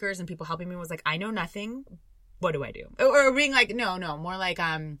caretakers and people helping me was like, I know nothing. What do I do? Or being like, no, more like,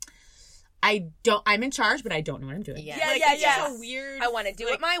 I'm in charge, but I don't know what I'm doing. It's just a weird. I want to do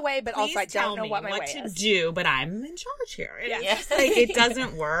it my way, but also I don't know what my way is. To do, but I'm in charge here. It's just like it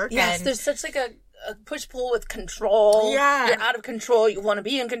doesn't work. Yes, there's such like a push-pull with control. Yeah. You're out of control. You want to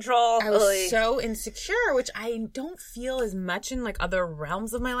be in control. I was so insecure, which I don't feel as much in like other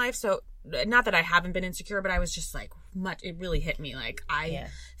realms of my life. So not that I haven't been insecure, but I was just like it really hit me. Like I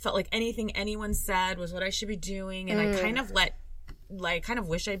felt like anything anyone said was what I should be doing. And I kind of let like kind of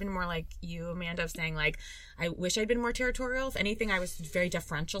wish I'd been more like you, Amanda, of saying like, I wish I'd been more territorial. If anything, I was very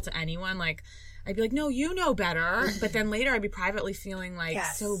deferential to anyone. Like, I'd be like, no, you know better. But then later I'd be privately feeling like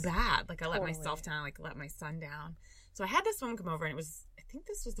so bad. Like I let myself down, like let my son down. So I had this woman come over and I think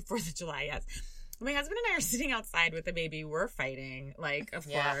this was the 4th of July, yes. My husband and I are sitting outside with the baby. We're fighting, like, of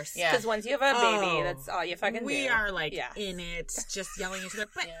course. Yeah. Because once you have a baby, that's all you fucking do. We are, like, in it, just yelling at each other.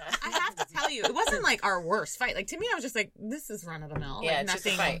 But I have to tell you, it wasn't, like, our worst fight. Like, to me, I was just like, this is run-of-the-mill. Yeah, like, it's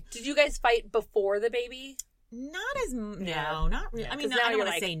nothing. just a fight. Did you guys fight before the baby? No, not really. I mean, I don't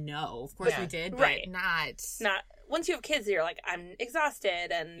want to say no. Of course we did, but not. Once you have kids, you're like, I'm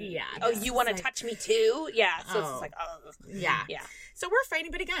exhausted, and you want to like, touch me too? Yeah, so it's just like, yeah. So we're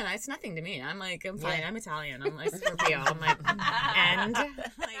fighting, but again, it's nothing to me. I'm like, I'm fine. I'm Italian. I'm like Scorpio. I'm like, and like,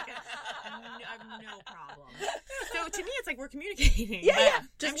 I have no problem. So to me, it's like we're communicating. Yeah,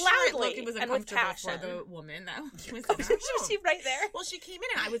 just I'm loudly sure it was and with uncomfortable passion for the woman that was Was she right there? Well, she came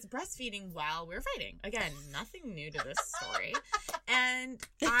in and I was breastfeeding while we were fighting. Again, nothing new to this story.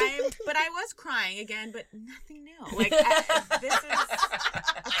 But I was crying again, but nothing new. Like, this is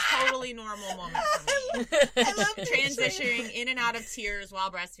a totally normal moment for me. I love transitioning in and out of tears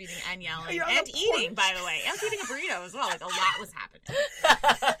while breastfeeding and yelling and eating, by the way. I was eating a burrito as well. Like, a lot was happening.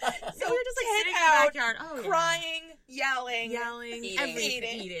 So we were just like sitting in the backyard. Crying, yelling,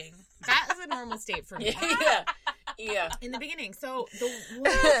 eating. That is a normal state for me. Yeah. In the beginning. So the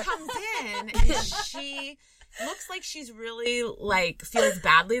woman comes in and she looks like she's really, like, feels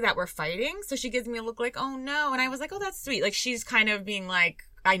badly that we're fighting. So she gives me a look like, oh, no. And I was like, oh, that's sweet. Like, she's kind of being like,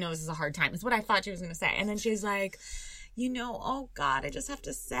 I know this is a hard time. It's what I thought she was going to say. And then she's like, oh, God, I just have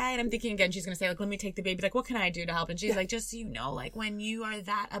to say. And I'm thinking, again, she's going to say, like, let me take the baby. Like, what can I do to help? And she's like, just so you know, like, when you are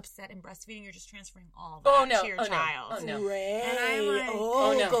that upset and breastfeeding, you're just transferring all that to your child. Oh, no. Ray. And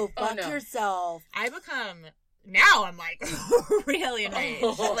I'm like, go fuck yourself. I become... Now I'm like really enraged.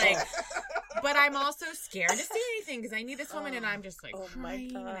 Like, but I'm also scared to say anything because I need this woman and I'm just like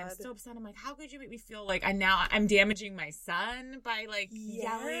crying and I'm so upset. I'm like, how could you make me feel like I'm damaging my son by like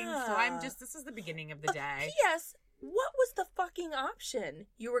yelling? So this is the beginning of the day. P.S. What was the fucking option?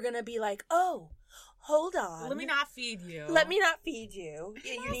 You were gonna be like, oh, hold on. Let me not feed you. Yeah,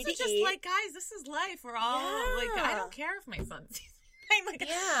 you need to just eat. Like, guys, this is life. We're all like, I don't care if my son's I'm like,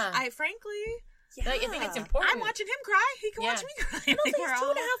 I frankly. Yeah. I think it's important. I'm watching him cry. He can watch me cry. And also, he's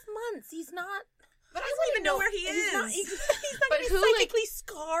 2.5 months. He's not... But I don't even know where he is. He's not psychically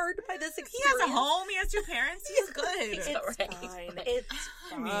scarred by this experience. He has a home. He has 2 parents. He's good. It's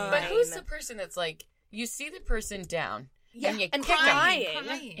fine. But who's the person that's like, you see the person down, and you kick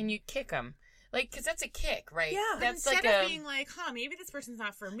crying. And you kick them. Like, because that's a kick, right? Yeah. That's instead of being like, maybe this person's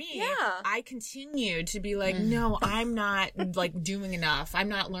not for me. Yeah. I continued to be like, no, I'm not, like, doing enough. I'm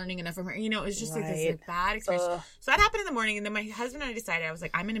not learning enough from her. You know, it was just like this bad experience. So that happened in the morning, and then my husband and I decided, I was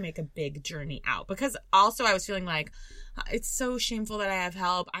like, I'm going to make a big journey out. Because also I was feeling like, it's so shameful that I have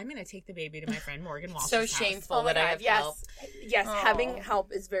help. I'm going to take the baby to my friend Morgan Walsh's house. Shameful that I have help. Yes, having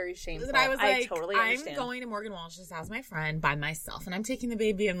help is very shameful. And I was like, totally understand. I'm going to Morgan Walsh's house, my friend, by myself. And I'm taking the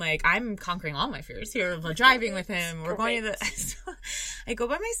baby and, like, I'm conquering all my fears here. We're driving with him. We're going to I go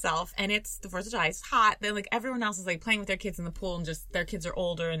by myself, and it's the 4th of July. It's hot. Then, like, everyone else is, like, playing with their kids in the pool, and just their kids are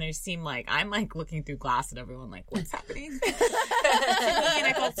older, and they seem like, I'm, like, looking through glass at everyone, like, what's happening? And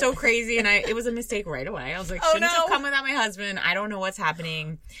I felt so crazy, and it was a mistake right away. I was like, shouldn't have come without my husband. I don't know what's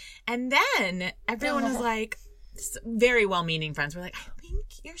happening. And then everyone was like, very well-meaning friends were like, I think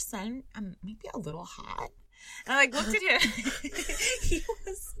your son might be a little hot. And I like looked at him. He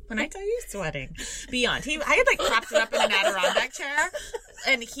was, when I tell you, sweating beyond. I had like propped it up in an Adirondack chair,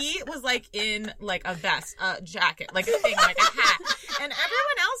 and he was like in like a vest, a jacket, like a thing, like a hat, and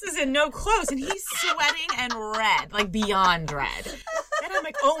everyone else is in no clothes, and he's sweating and red, like beyond red. And I'm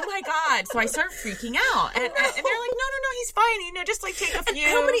like, oh my God. So I start freaking out. And they're like, no, he's fine. You know, just like take a few.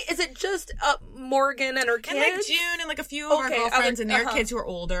 How many, is it just Morgan and her kids? And like June and like a few of our girlfriends and their kids who are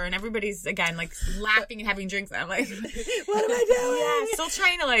older. And everybody's, again, like laughing and having drinks. And I'm like, what am I doing? Yeah, still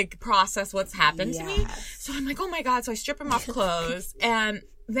trying to like process what's happened to me. So I'm like, oh my God. So I strip him off clothes and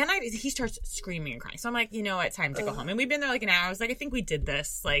then he starts screaming and crying. So I'm like, you know what, time to go home. And we've been there like an hour. I was like, I think we did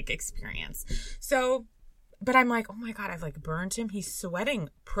this like experience. So... But I'm like, oh my God, I've like burned him. He's sweating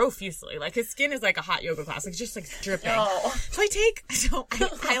profusely. Like his skin is like a hot yoga class. Like just like dripping. Oh. So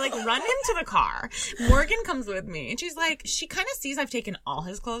I like run into the car. Morgan comes with me and she's like, she kind of sees I've taken all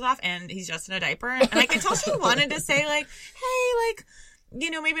his clothes off and he's just in a diaper. And I can tell she wanted to say like, hey, like,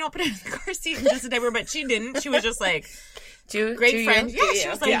 you know, maybe don't put him in the car seat and just a diaper, but she didn't. She was just like, great friend. Yeah, she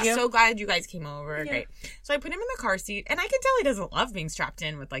was like, so glad you guys came over. Yeah. Great. So I put him in the car seat, and I can tell he doesn't love being strapped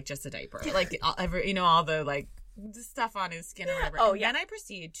in with like just a diaper. Like all the like stuff on his skin or whatever. Oh, and then I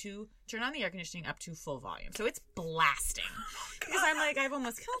proceed to turn on the air conditioning up to full volume. So it's blasting. Because I'm like, I've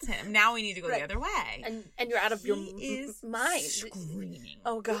almost killed him. Now we need to go the other way. And you're out of your mind. Screaming.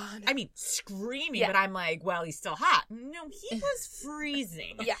 Oh, God. I mean, screaming, but I'm like, well, he's still hot. No, he was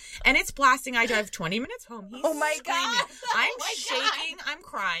freezing. Yeah. And it's blasting. I drive 20 minutes home. He's Oh, my screaming. God. I'm Oh, my shaking. God. I'm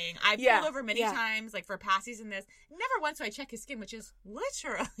crying. I've pulled over many times, like for passies and this. Never once do I check his skin, which is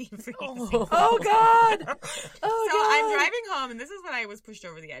literally freezing. Oh, God. Oh, So God. I'm driving home, and this is when I was pushed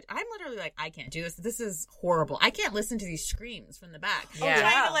over the edge. I'm literally like, I can't do this. This is horrible. I can't listen to these screams from the back. Yeah. I'm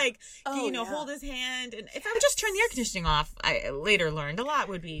trying to, like, Oh, hold his hand. And if I would just turn the air conditioning off, I later learned a lot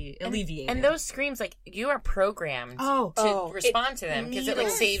would be alleviated. And those screams, like, you are programmed to respond to them because it, like,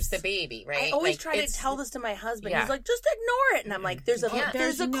 saves the baby, right? I always like, try to tell this to my husband. Yeah. He's like, just ignore it. And I'm like, there's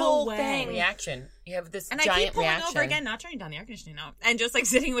a no cold way. thing. reaction. You have this And giant I keep pulling reaction. over again, not turning down the air conditioning now, and just like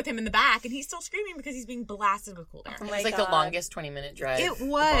sitting with him in the back, and he's still screaming because he's being blasted with cold air. Oh It my was like God. the longest 20-minute drive. It was.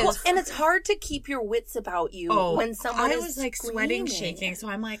 Well, and it's hard to keep your wits about you when someone I is was like screaming. sweating, shaking. So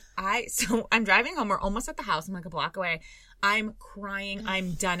I'm like, so I'm driving home. We're almost at the house. I'm like a block away. I'm crying.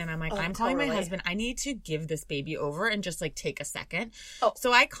 I'm done. And I'm like, I'm calling my husband. I need to give this baby over and just like take a second. Oh.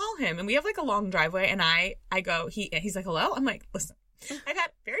 So I call him, and we have like a long driveway, and I go, he's like, hello? I'm like, listen, I've had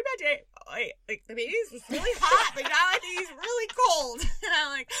a very bad day. Like the baby was really hot, but now I think he's really cold. And I'm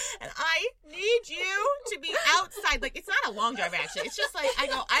like, and I need you to be outside. Like, it's not a long drive, actually. It's just like, I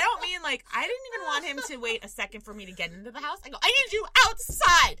go, I don't mean like, I didn't even want him to wait a second for me to get into the house. I go, I need you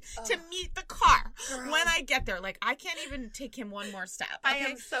outside to meet the car when I get there. Like, I can't even take him one more step. I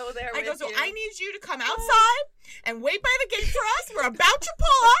Okay? am so there I with go, so you. I need you to come outside and wait by the gate for us. We're about to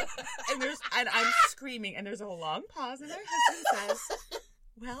pull up. And I'm screaming, and there's a long pause, and my husband says,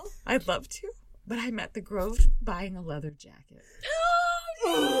 well, I'd love to, but I'm at the Grove buying a leather jacket.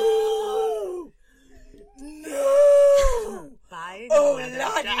 No! Buying a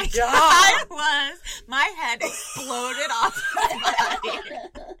leather jacket. My head exploded off my body.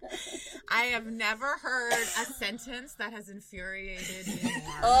 I have never heard a sentence that has infuriated me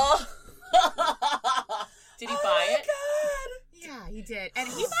more. Did he buy it? Yeah, he did. And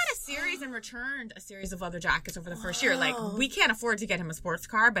he bought a series and returned a series of leather jackets over the first year. Like, we can't afford to get him a sports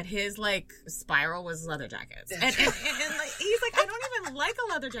car, but his, like, spiral was leather jackets. And like, he's like, I don't even like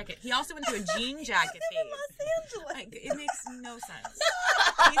a leather jacket. He also went to a jean jacket phase. Like, it makes no sense.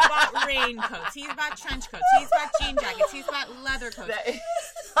 He's bought raincoats. He's bought trench coats. He's bought jean jackets. He's bought leather coats.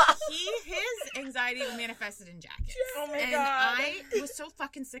 His anxiety manifested in jackets. Oh my and God. I was so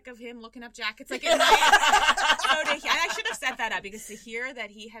fucking sick of him looking up jackets. Like, and I should have set that up, because to hear that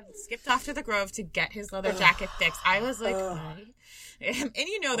he had skipped off to the Grove to get his leather jacket fixed, I was like, and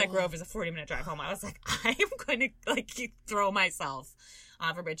you know that Grove is a 40-minute drive home. I was like, I am going to like throw myself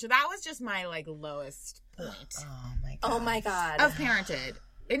off a bridge. So that was just my like lowest point. Oh my god. Oh my God. Of parented.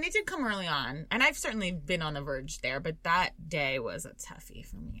 And it did come early on, and I've certainly been on the verge there, but that day was a toughie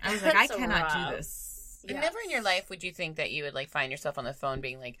for me. I was like, I That's cannot rough. do this. And never in your life would you think that you would like find yourself on the phone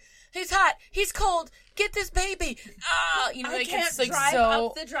being like, "He's hot, he's cold, get this baby." You know, I like can't it's like drive so.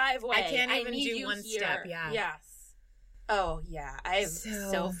 up the driveway. I can't even need do you one here. step, yeah. Yes. Oh yeah, I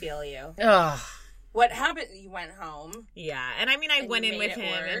so feel you. Ugh. What happened? You went home. Yeah, and I mean, I And went you in made with it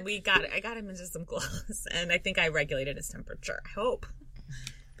him, work? and I got him into some clothes, and I think I regulated his temperature. I hope.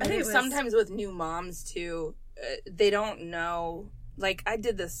 I think sometimes with new moms too, they don't know. Like I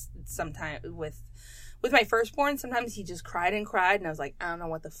did this sometime with my firstborn. Sometimes he just cried, and I was like, I don't know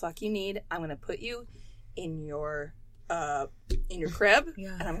what the fuck you need. I'm gonna put you in your crib,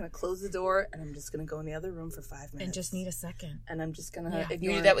 and I'm gonna close the door, and I'm just gonna go in the other room for 5 minutes, and just need a second. and I'm just gonna You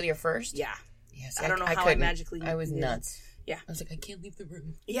ignore did that with your first? Yeah. Yes. I don't know how I couldn't. magically. I was did it. nuts. Yeah. I was like, I can't leave the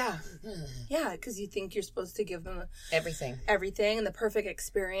room. Yeah. Yeah, because you think you're supposed to give them Everything. everything and the perfect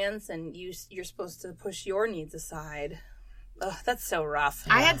experience, and you're supposed to push your needs aside. Ugh, that's so rough.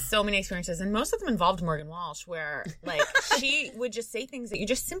 I had so many experiences, and most of them involved Morgan Walsh, where like she would just say things that you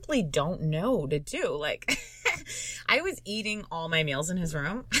just simply don't know to do. Like, I was eating all my meals in his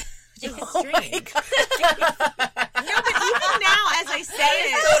room. Which is strange. No, but even now, as I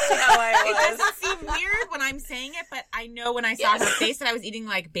say it doesn't seem weird when I'm saying it, but I know when I saw her face that I was eating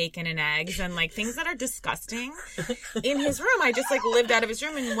like bacon and eggs and like things that are disgusting in his room. I just like lived out of his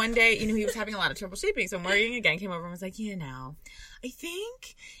room, and one day, you know, he was having a lot of trouble sleeping. So Morgan again came over and was like, you know, I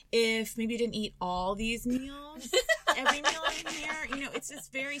think if maybe you didn't eat all these meals, every meal in here, you know, it's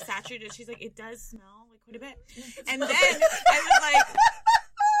just very saturated. She's like, it does smell like quite a bit. And then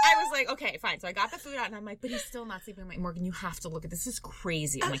I was like, okay, fine. So I got the food out, and I'm like, but he's still not sleeping. I'm like, Morgan, you have to look at this. This is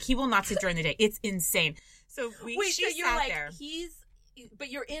crazy. I'm like, he will not sleep during the day. It's insane. So Wait, she so you're sat like, there. but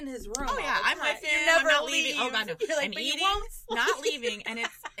you're in his room. Oh yeah, I'm with him. You never I'm not leave. leaving. Oh god, no. You're like, and but eating, you won't not leaving, and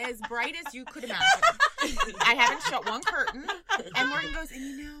it's as bright as you could imagine. I haven't shut one curtain, and Morgan goes, and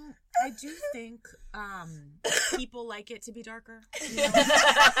you know, I do think people like it to be darker. You know?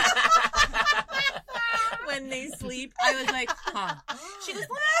 When they sleep, I was like, huh. She goes, let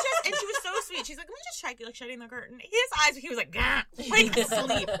me just, and she was so sweet. She's like, let me just try like shutting the curtain. His eyes, he was like, gah, like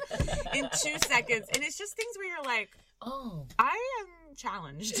asleep in 2 seconds. And it's just things where you're like, oh, I am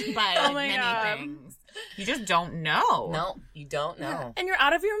challenged by many things. You just don't know. No, you don't know. Yeah. And you're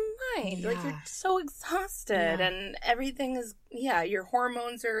out of your mind. Yeah. Like, you're so exhausted and everything is, your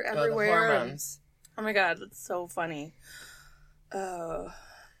hormones are everywhere. The hormones. Oh my God, that's so funny. Oh,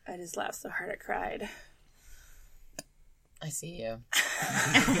 I just laughed so hard I cried. I see you.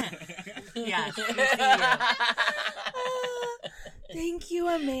 Yes, Thank you,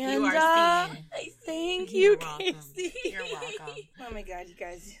 Amanda. You are seen. Thank You're you, welcome. Casey. You're welcome. Oh my God, you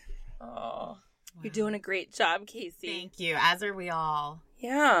guys. Oh. You're doing a great job, Casey. Thank you. As are we all.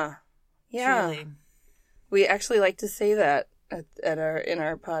 Yeah. Truly. We actually like to say that in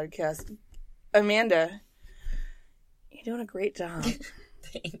our podcast. Amanda, you're doing a great job.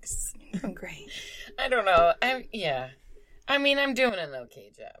 Thanks. You're doing great. I don't know. I'm doing an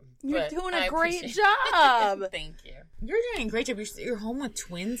okay job. You're doing a great job. Thank you. You're doing a great job. You're home with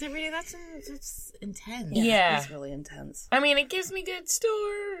twins every day. That's intense. Yeah. It's really intense. It gives me good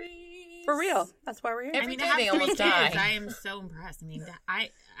stories. For real. That's why we're here. Every day I they have 3 almost kids. die. I am so impressed.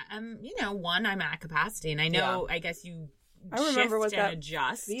 I'm one, I'm at capacity, and I know, I guess you I remember what that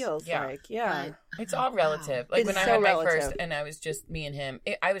adjust. feels Yeah. like. Yeah. But It's all relative. Like It's when I so had my relative. first and I was just me and him,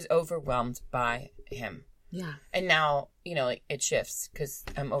 I was overwhelmed by him. yeah, And now, it shifts because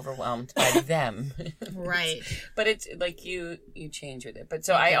I'm overwhelmed by them. right. But it's like you change with it. But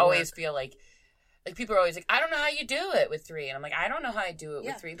so I always feel like people are always like, I don't know how you do it with 3. And I'm like, I don't know how I do it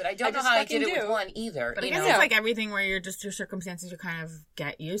with 3, but I don't know how I did it with 1 either. But I guess it's like everything where you're just your circumstances, you kind of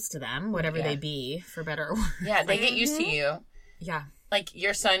get used to them, whatever they be, for better or worse. Yeah, they get used to you. Yeah. Like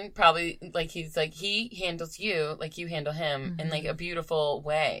your son probably he handles you like you handle him in like a beautiful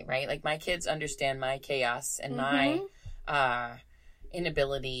way, right? Like my kids understand my chaos and my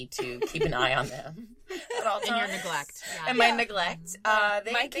inability to keep an eye on them at all times. And your neglect. Yeah. And my neglect.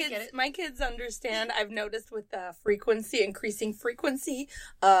 My kids understand. I've noticed with increasing frequency,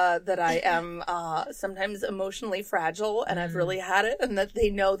 that I am sometimes emotionally fragile, and I've really had it, and that they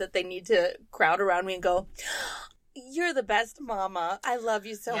know that they need to crowd around me and go, "You're the best mama. I love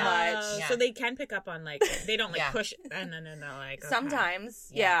you so much." Yeah. So they can pick up on they don't push it, and then they're like okay. Sometimes,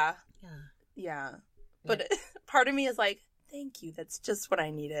 Yeah. But part of me is like, thank you. That's just what I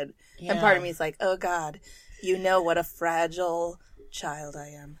needed. Yeah. And part of me is like, oh God, you know what a fragile child I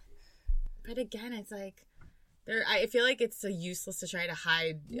am. But again, it's like I feel like it's so useless to try to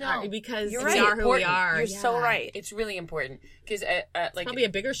hide because You're we right. are who we are. You're so right. It's really important because like Probably a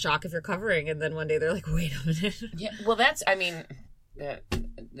bigger shock if you're covering, and then one day they're like, "Wait a minute." yeah. Well, that's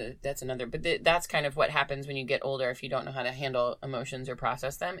that's another. But that's kind of what happens when you get older. If you don't know how to handle emotions or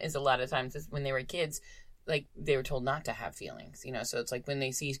process them, is a lot of times when they were kids. Like they were told not to have feelings, so it's like when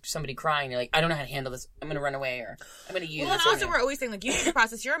they see somebody crying, you're like, I don't know how to handle this. I'm going to run away, or I'm going to use. Well, and also we're always saying like you can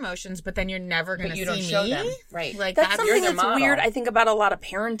process your emotions, but then you're never going to see don't show me. them, right? Like That's something their that's model. weird, I think, about a lot of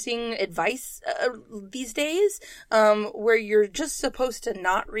parenting advice these days, where you're just supposed to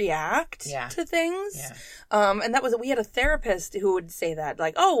not react to things. Yeah. And we had a therapist who would say that,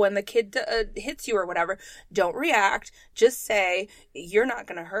 like, oh, when the kid hits you or whatever, don't react. Just say, you're not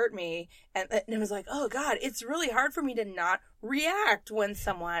going to hurt me. And it was like, oh God, it's really hard for me to not react when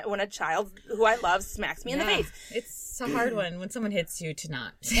a child who I love smacks me in the face. It's a hard one when someone hits you to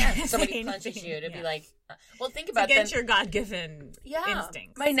not. Somebody punches you to be like, well, think about that. Get your God-given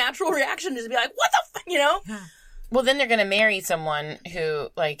instincts. My natural reaction is to be like, what the fuck, Well, then they're going to marry someone who,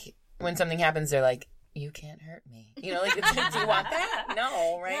 like, when something happens, they're like, you can't hurt me. Like, do you want that?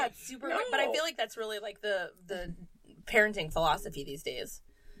 No, right? Yeah, it's super weird. But I feel like that's really like the parenting philosophy these days.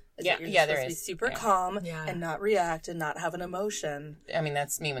 You're there supposed to be is. super calm and not react and not have an emotion. I mean,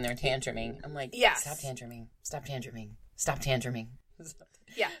 that's me when they're tantruming. I'm like, stop tantruming. Stop tantruming. Stop tantruming.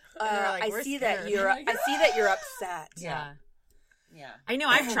 Yeah. like, I "We're see scared." that you're upset. Yeah. Yeah. I know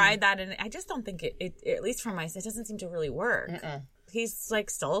I've tried that, and I just don't think it at least for myself, it doesn't seem to really work. He's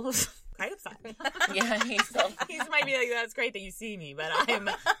like still quite upset. Yeah, he might be like, that's great that you see me, but I'm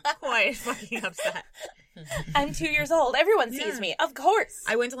quite fucking upset. I'm 2 years old. Everyone sees me. Of course.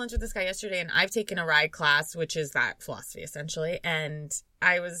 I went to lunch with this guy yesterday, and I've taken a ride class, which is that philosophy, essentially. And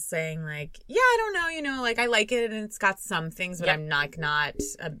I was saying, like, yeah, I don't know, like, I like it, and it's got some things, but I'm not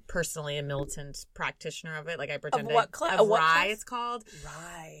personally a militant practitioner of it. Like, I pretend of what class? Rye, it's called.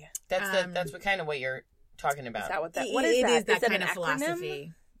 Rye. That's what kind of what you're talking about. Is that what that? What is that? It is that kind of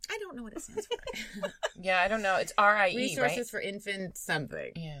philosophy. I don't know what it stands for. Yeah, I don't know. It's RIE, Resources right? for Infant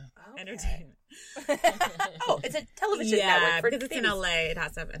something. Yeah. Okay. Entertainment. Oh, it's a television network for because it's in LA. It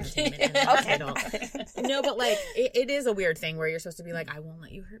has to have entertainment in the title. No, but like it is a weird thing where you're supposed to be like, I won't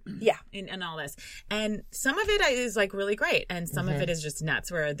let you hurt me. Yeah. And all this. And some of it is like really great. And some of it is just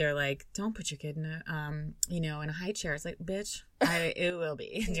nuts where they're like, don't put your kid in a, in a high chair. It's like, bitch, it will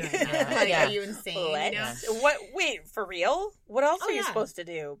be doing that. Like, are you insane? What? Wait, for real? What else are you supposed to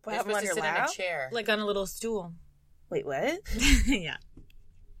do? Put You're him on supposed your to sit lap? in a chair. Like on a little stool. Wait, what? Yeah.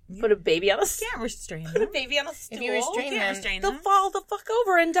 Put a baby on a Can't restrain them. Put a baby on a stool. If you restrain them, they'll fall the fuck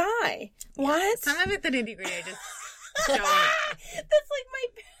over and die. What? Some of it, the nitty gritty, I just don't That's like my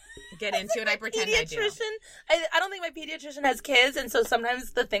get into, and I pretend I do. I don't think my pediatrician has kids, and so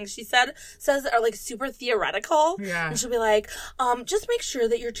sometimes the things she says are like super theoretical. Yeah. And she'll be like, just make sure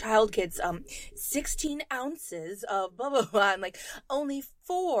that your child gets 16 ounces of blah blah blah, and like only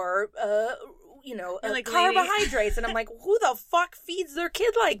 4 like, carbohydrates. And I'm like, who the fuck feeds their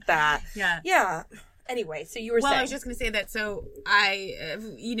kid like that? Yeah. Anyway, so you were saying. Well, I was just going to say that. So I,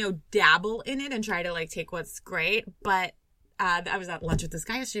 dabble in it and try to like take what's great. But I was at lunch with this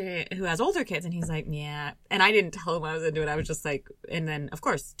guy yesterday who has older kids, and he's like, yeah. And I didn't tell him I was going to do it. I was just like, and then of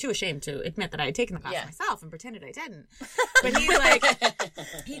course, too ashamed to admit that I had taken the class myself and pretended I didn't. But he's like,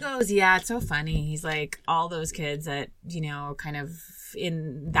 he goes, yeah, it's so funny. He's like, all those kids that, kind of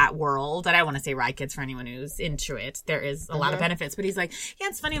in that world, I don't want to say Rye Kids for anyone who's into it. There is a lot of benefits, but he's like, yeah,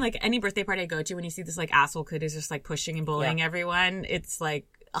 it's funny. Like any birthday party I go to, when you see this like asshole kid who's just like pushing and bullying everyone, it's like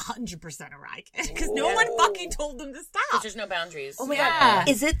 100% a Rye Kid because no one fucking told them to stop. There's no boundaries. Oh my God.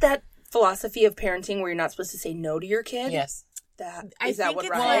 Is it that philosophy of parenting where you're not supposed to say no to your kid? Yes. Is that what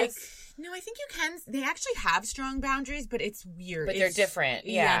Rye is? No, I think you can. They actually have strong boundaries, but it's weird. But they're different.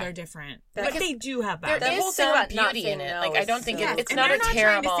 Yeah, they're different. But they do have boundaries. There is some beauty in it. Like, I don't think it's not a terrible...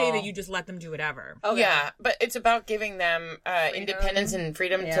 they're not trying to say that you just let them do whatever. Okay. Yeah, but it's about giving them independence and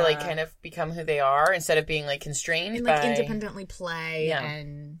freedom to, like, kind of become who they are instead of being, like, constrained and, by... like, independently play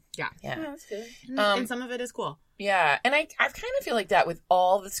and... Yeah. That's good. And some of it is cool. Yeah, and I kind of feel like that with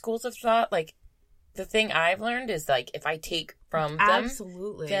all the schools of thought. Like, the thing I've learned is, like, if I take from them,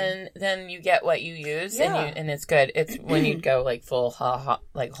 then you get what you use, and it's good. It's when you go like full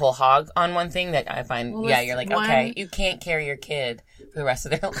whole hog on one thing that I find, you're like, okay, you can't carry your kid for the rest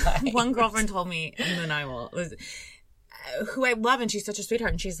of their life. One girlfriend told me, and then who I love, and she's such a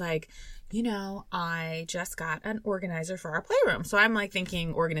sweetheart, and she's like, I just got an organizer for our playroom. So I'm like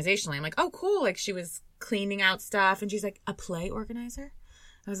thinking organizationally, I'm like, oh, cool. Like she was cleaning out stuff, and she's like, a play organizer?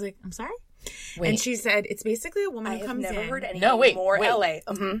 I was like, I'm sorry? Wait. And she said, it's basically a woman who comes in. I have never heard anything more LA.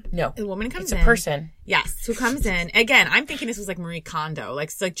 No. A woman comes in. It's a person. Yes, who comes in. Again, I'm thinking this was like Marie Kondo,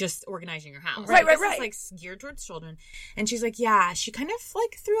 like just organizing your house. Right. This is like geared towards children. And she's like, yeah, she kind of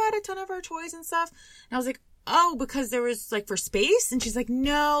like threw out a ton of her toys and stuff. And I was like, oh, because there was like for space? And she's like,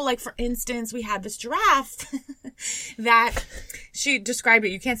 no, like for instance, we had this giraffe that she described it.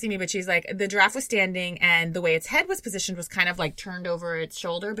 You can't see me, but she's like, the giraffe was standing and the way its head was positioned was kind of like turned over its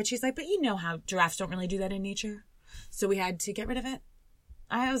shoulder. But she's like, but you know how giraffes don't really do that in nature. So we had to get rid of it.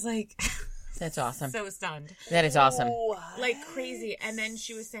 I was like... That's awesome. So stunned. That is awesome. What? Like crazy. And then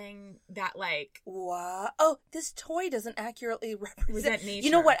she was saying that like... What? Oh, this toy doesn't accurately represent nature.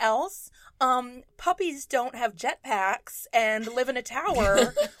 You know what else? Puppies don't have jetpacks and live in a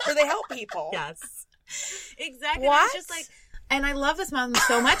tower where they help people. Yes. Exactly. What? I was just like... And I love this mom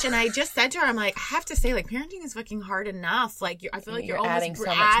so much. And I just said to her, I'm like, I have to say, like, parenting is fucking hard enough. Like, I feel like you're almost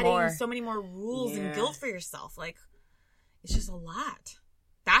adding so many more rules and guilt for yourself. Like, it's just a lot.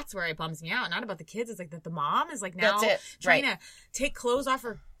 That's where it bums me out. Not about the kids. It's like that the mom is like now trying to take clothes off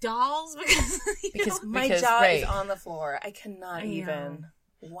her dolls because my jaw is on the floor. I cannot even.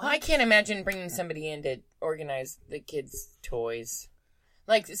 Well, I can't imagine bringing somebody in to organize the kids' toys.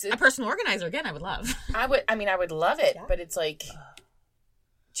 Like a personal organizer again, I would love. I would love it, but it's like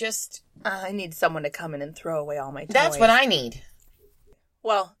just I need someone to come in and throw away all my toys. That's what I need.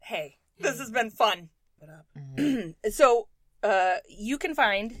 Well, hey, this has been fun. So, you can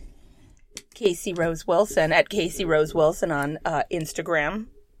find Casey Rose Wilson at Casey Rose Wilson on Instagram.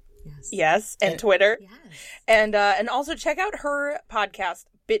 Yes, and Twitter. Yes. And also check out her podcast,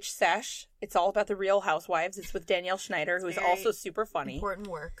 Bitch Sesh. It's all about the Real Housewives. It's with Danielle Schneider, who's also super funny. Important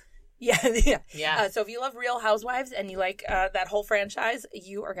work. Yeah. So if you love Real Housewives and you like that whole franchise,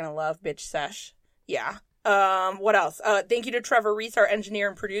 you are gonna love Bitch Sesh. Yeah. What else? Thank you to Trevor Reese, our engineer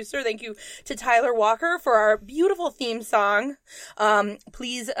and producer. Thank you to Tyler Walker for our beautiful theme song.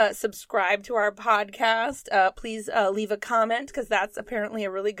 Please subscribe to our podcast. Please leave a comment, because that's apparently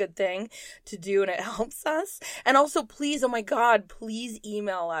a really good thing to do and it helps us. And also, please, oh my God, please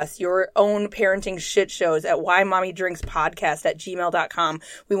email us your own parenting shit shows at whymommydrinkspodcast@gmail.com.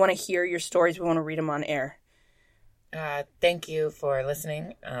 We want to hear your stories. We want to read them on air. Thank you for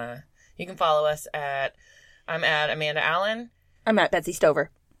listening. You can follow us I'm at Amanda Allen. I'm at Betsy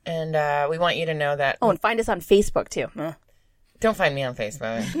Stover. And we want you to know that... Oh, and find us on Facebook, too. Don't find me on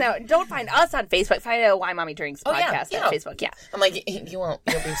Facebook. No, don't find us on Facebook. Find a Why Mommy Drinks podcast on Facebook. Yeah. I'm like, you'll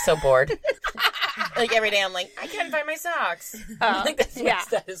be so bored. Like, every day I'm like, I can't find my socks. Like,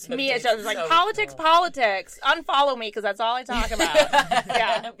 that's me, it's just like, politics. Unfollow me, because that's all I talk about.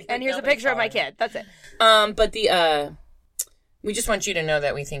 Yeah. And here's a picture of my kid. That's it. But we just want you to know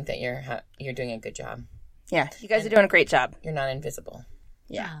that we think that you're doing a good job. Yeah, you guys are doing a great job. You're not invisible.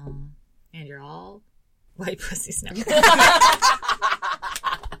 Yeah. And you're all white pussies now.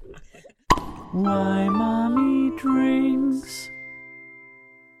 Why Mommy Drinks.